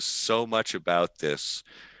 there's so much about this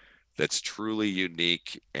that's truly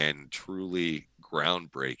unique and truly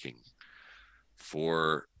groundbreaking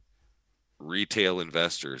for retail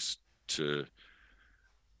investors to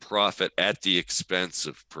profit at the expense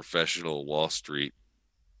of professional Wall Street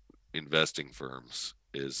investing firms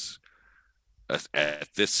is at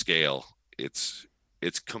this scale, it's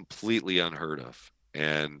completely unheard of.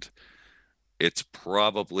 And it's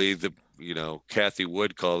probably Kathy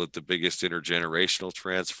Wood called it the biggest intergenerational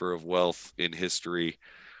transfer of wealth in history.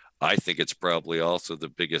 I think it's probably also the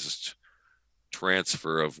biggest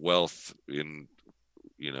transfer of wealth in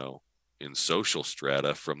social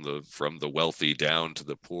strata from the wealthy down to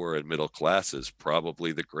the poor and middle classes,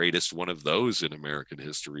 probably the greatest one of those in American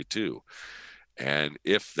history too. And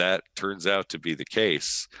if that turns out to be the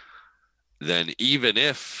case, then even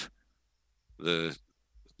if the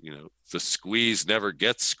squeeze never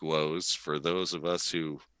gets squoze, for those of us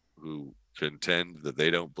who contend that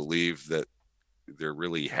they don't believe that there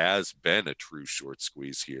really has been a true short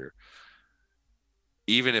squeeze here,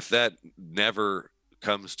 even if that never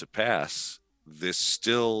comes to pass, this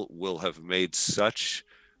still will have made such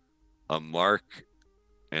a mark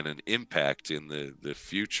and an impact in the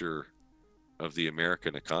future of the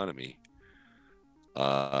American economy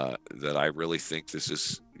that I really think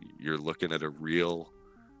you're looking at a real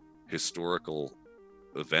historical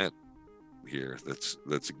event here. It's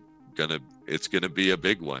gonna be a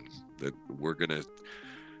big one that we're gonna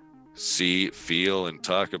see, feel, and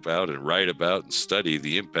talk about, and write about, and study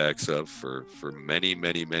the impacts of for many,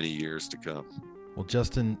 many, many years to come. Well,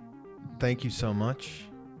 Justin, thank you so much.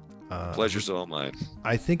 Pleasure's all mine.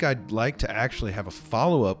 I think I'd like to actually have a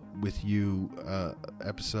follow-up with you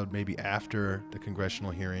episode maybe after the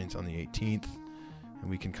congressional hearings on the 18th, and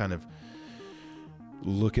we can kind of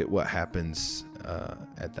look at what happens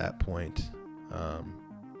at that point.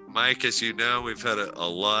 Mike, as you know, we've had a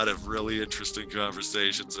lot of really interesting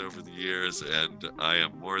conversations over the years, and I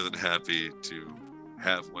am more than happy to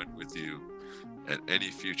have one with you at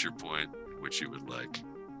any future point which you would like.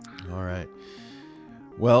 All right.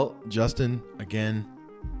 Well, Justin, again,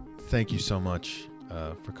 thank you so much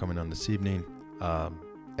for coming on this evening.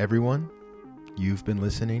 Everyone, you've been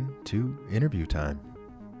listening to Interview Time.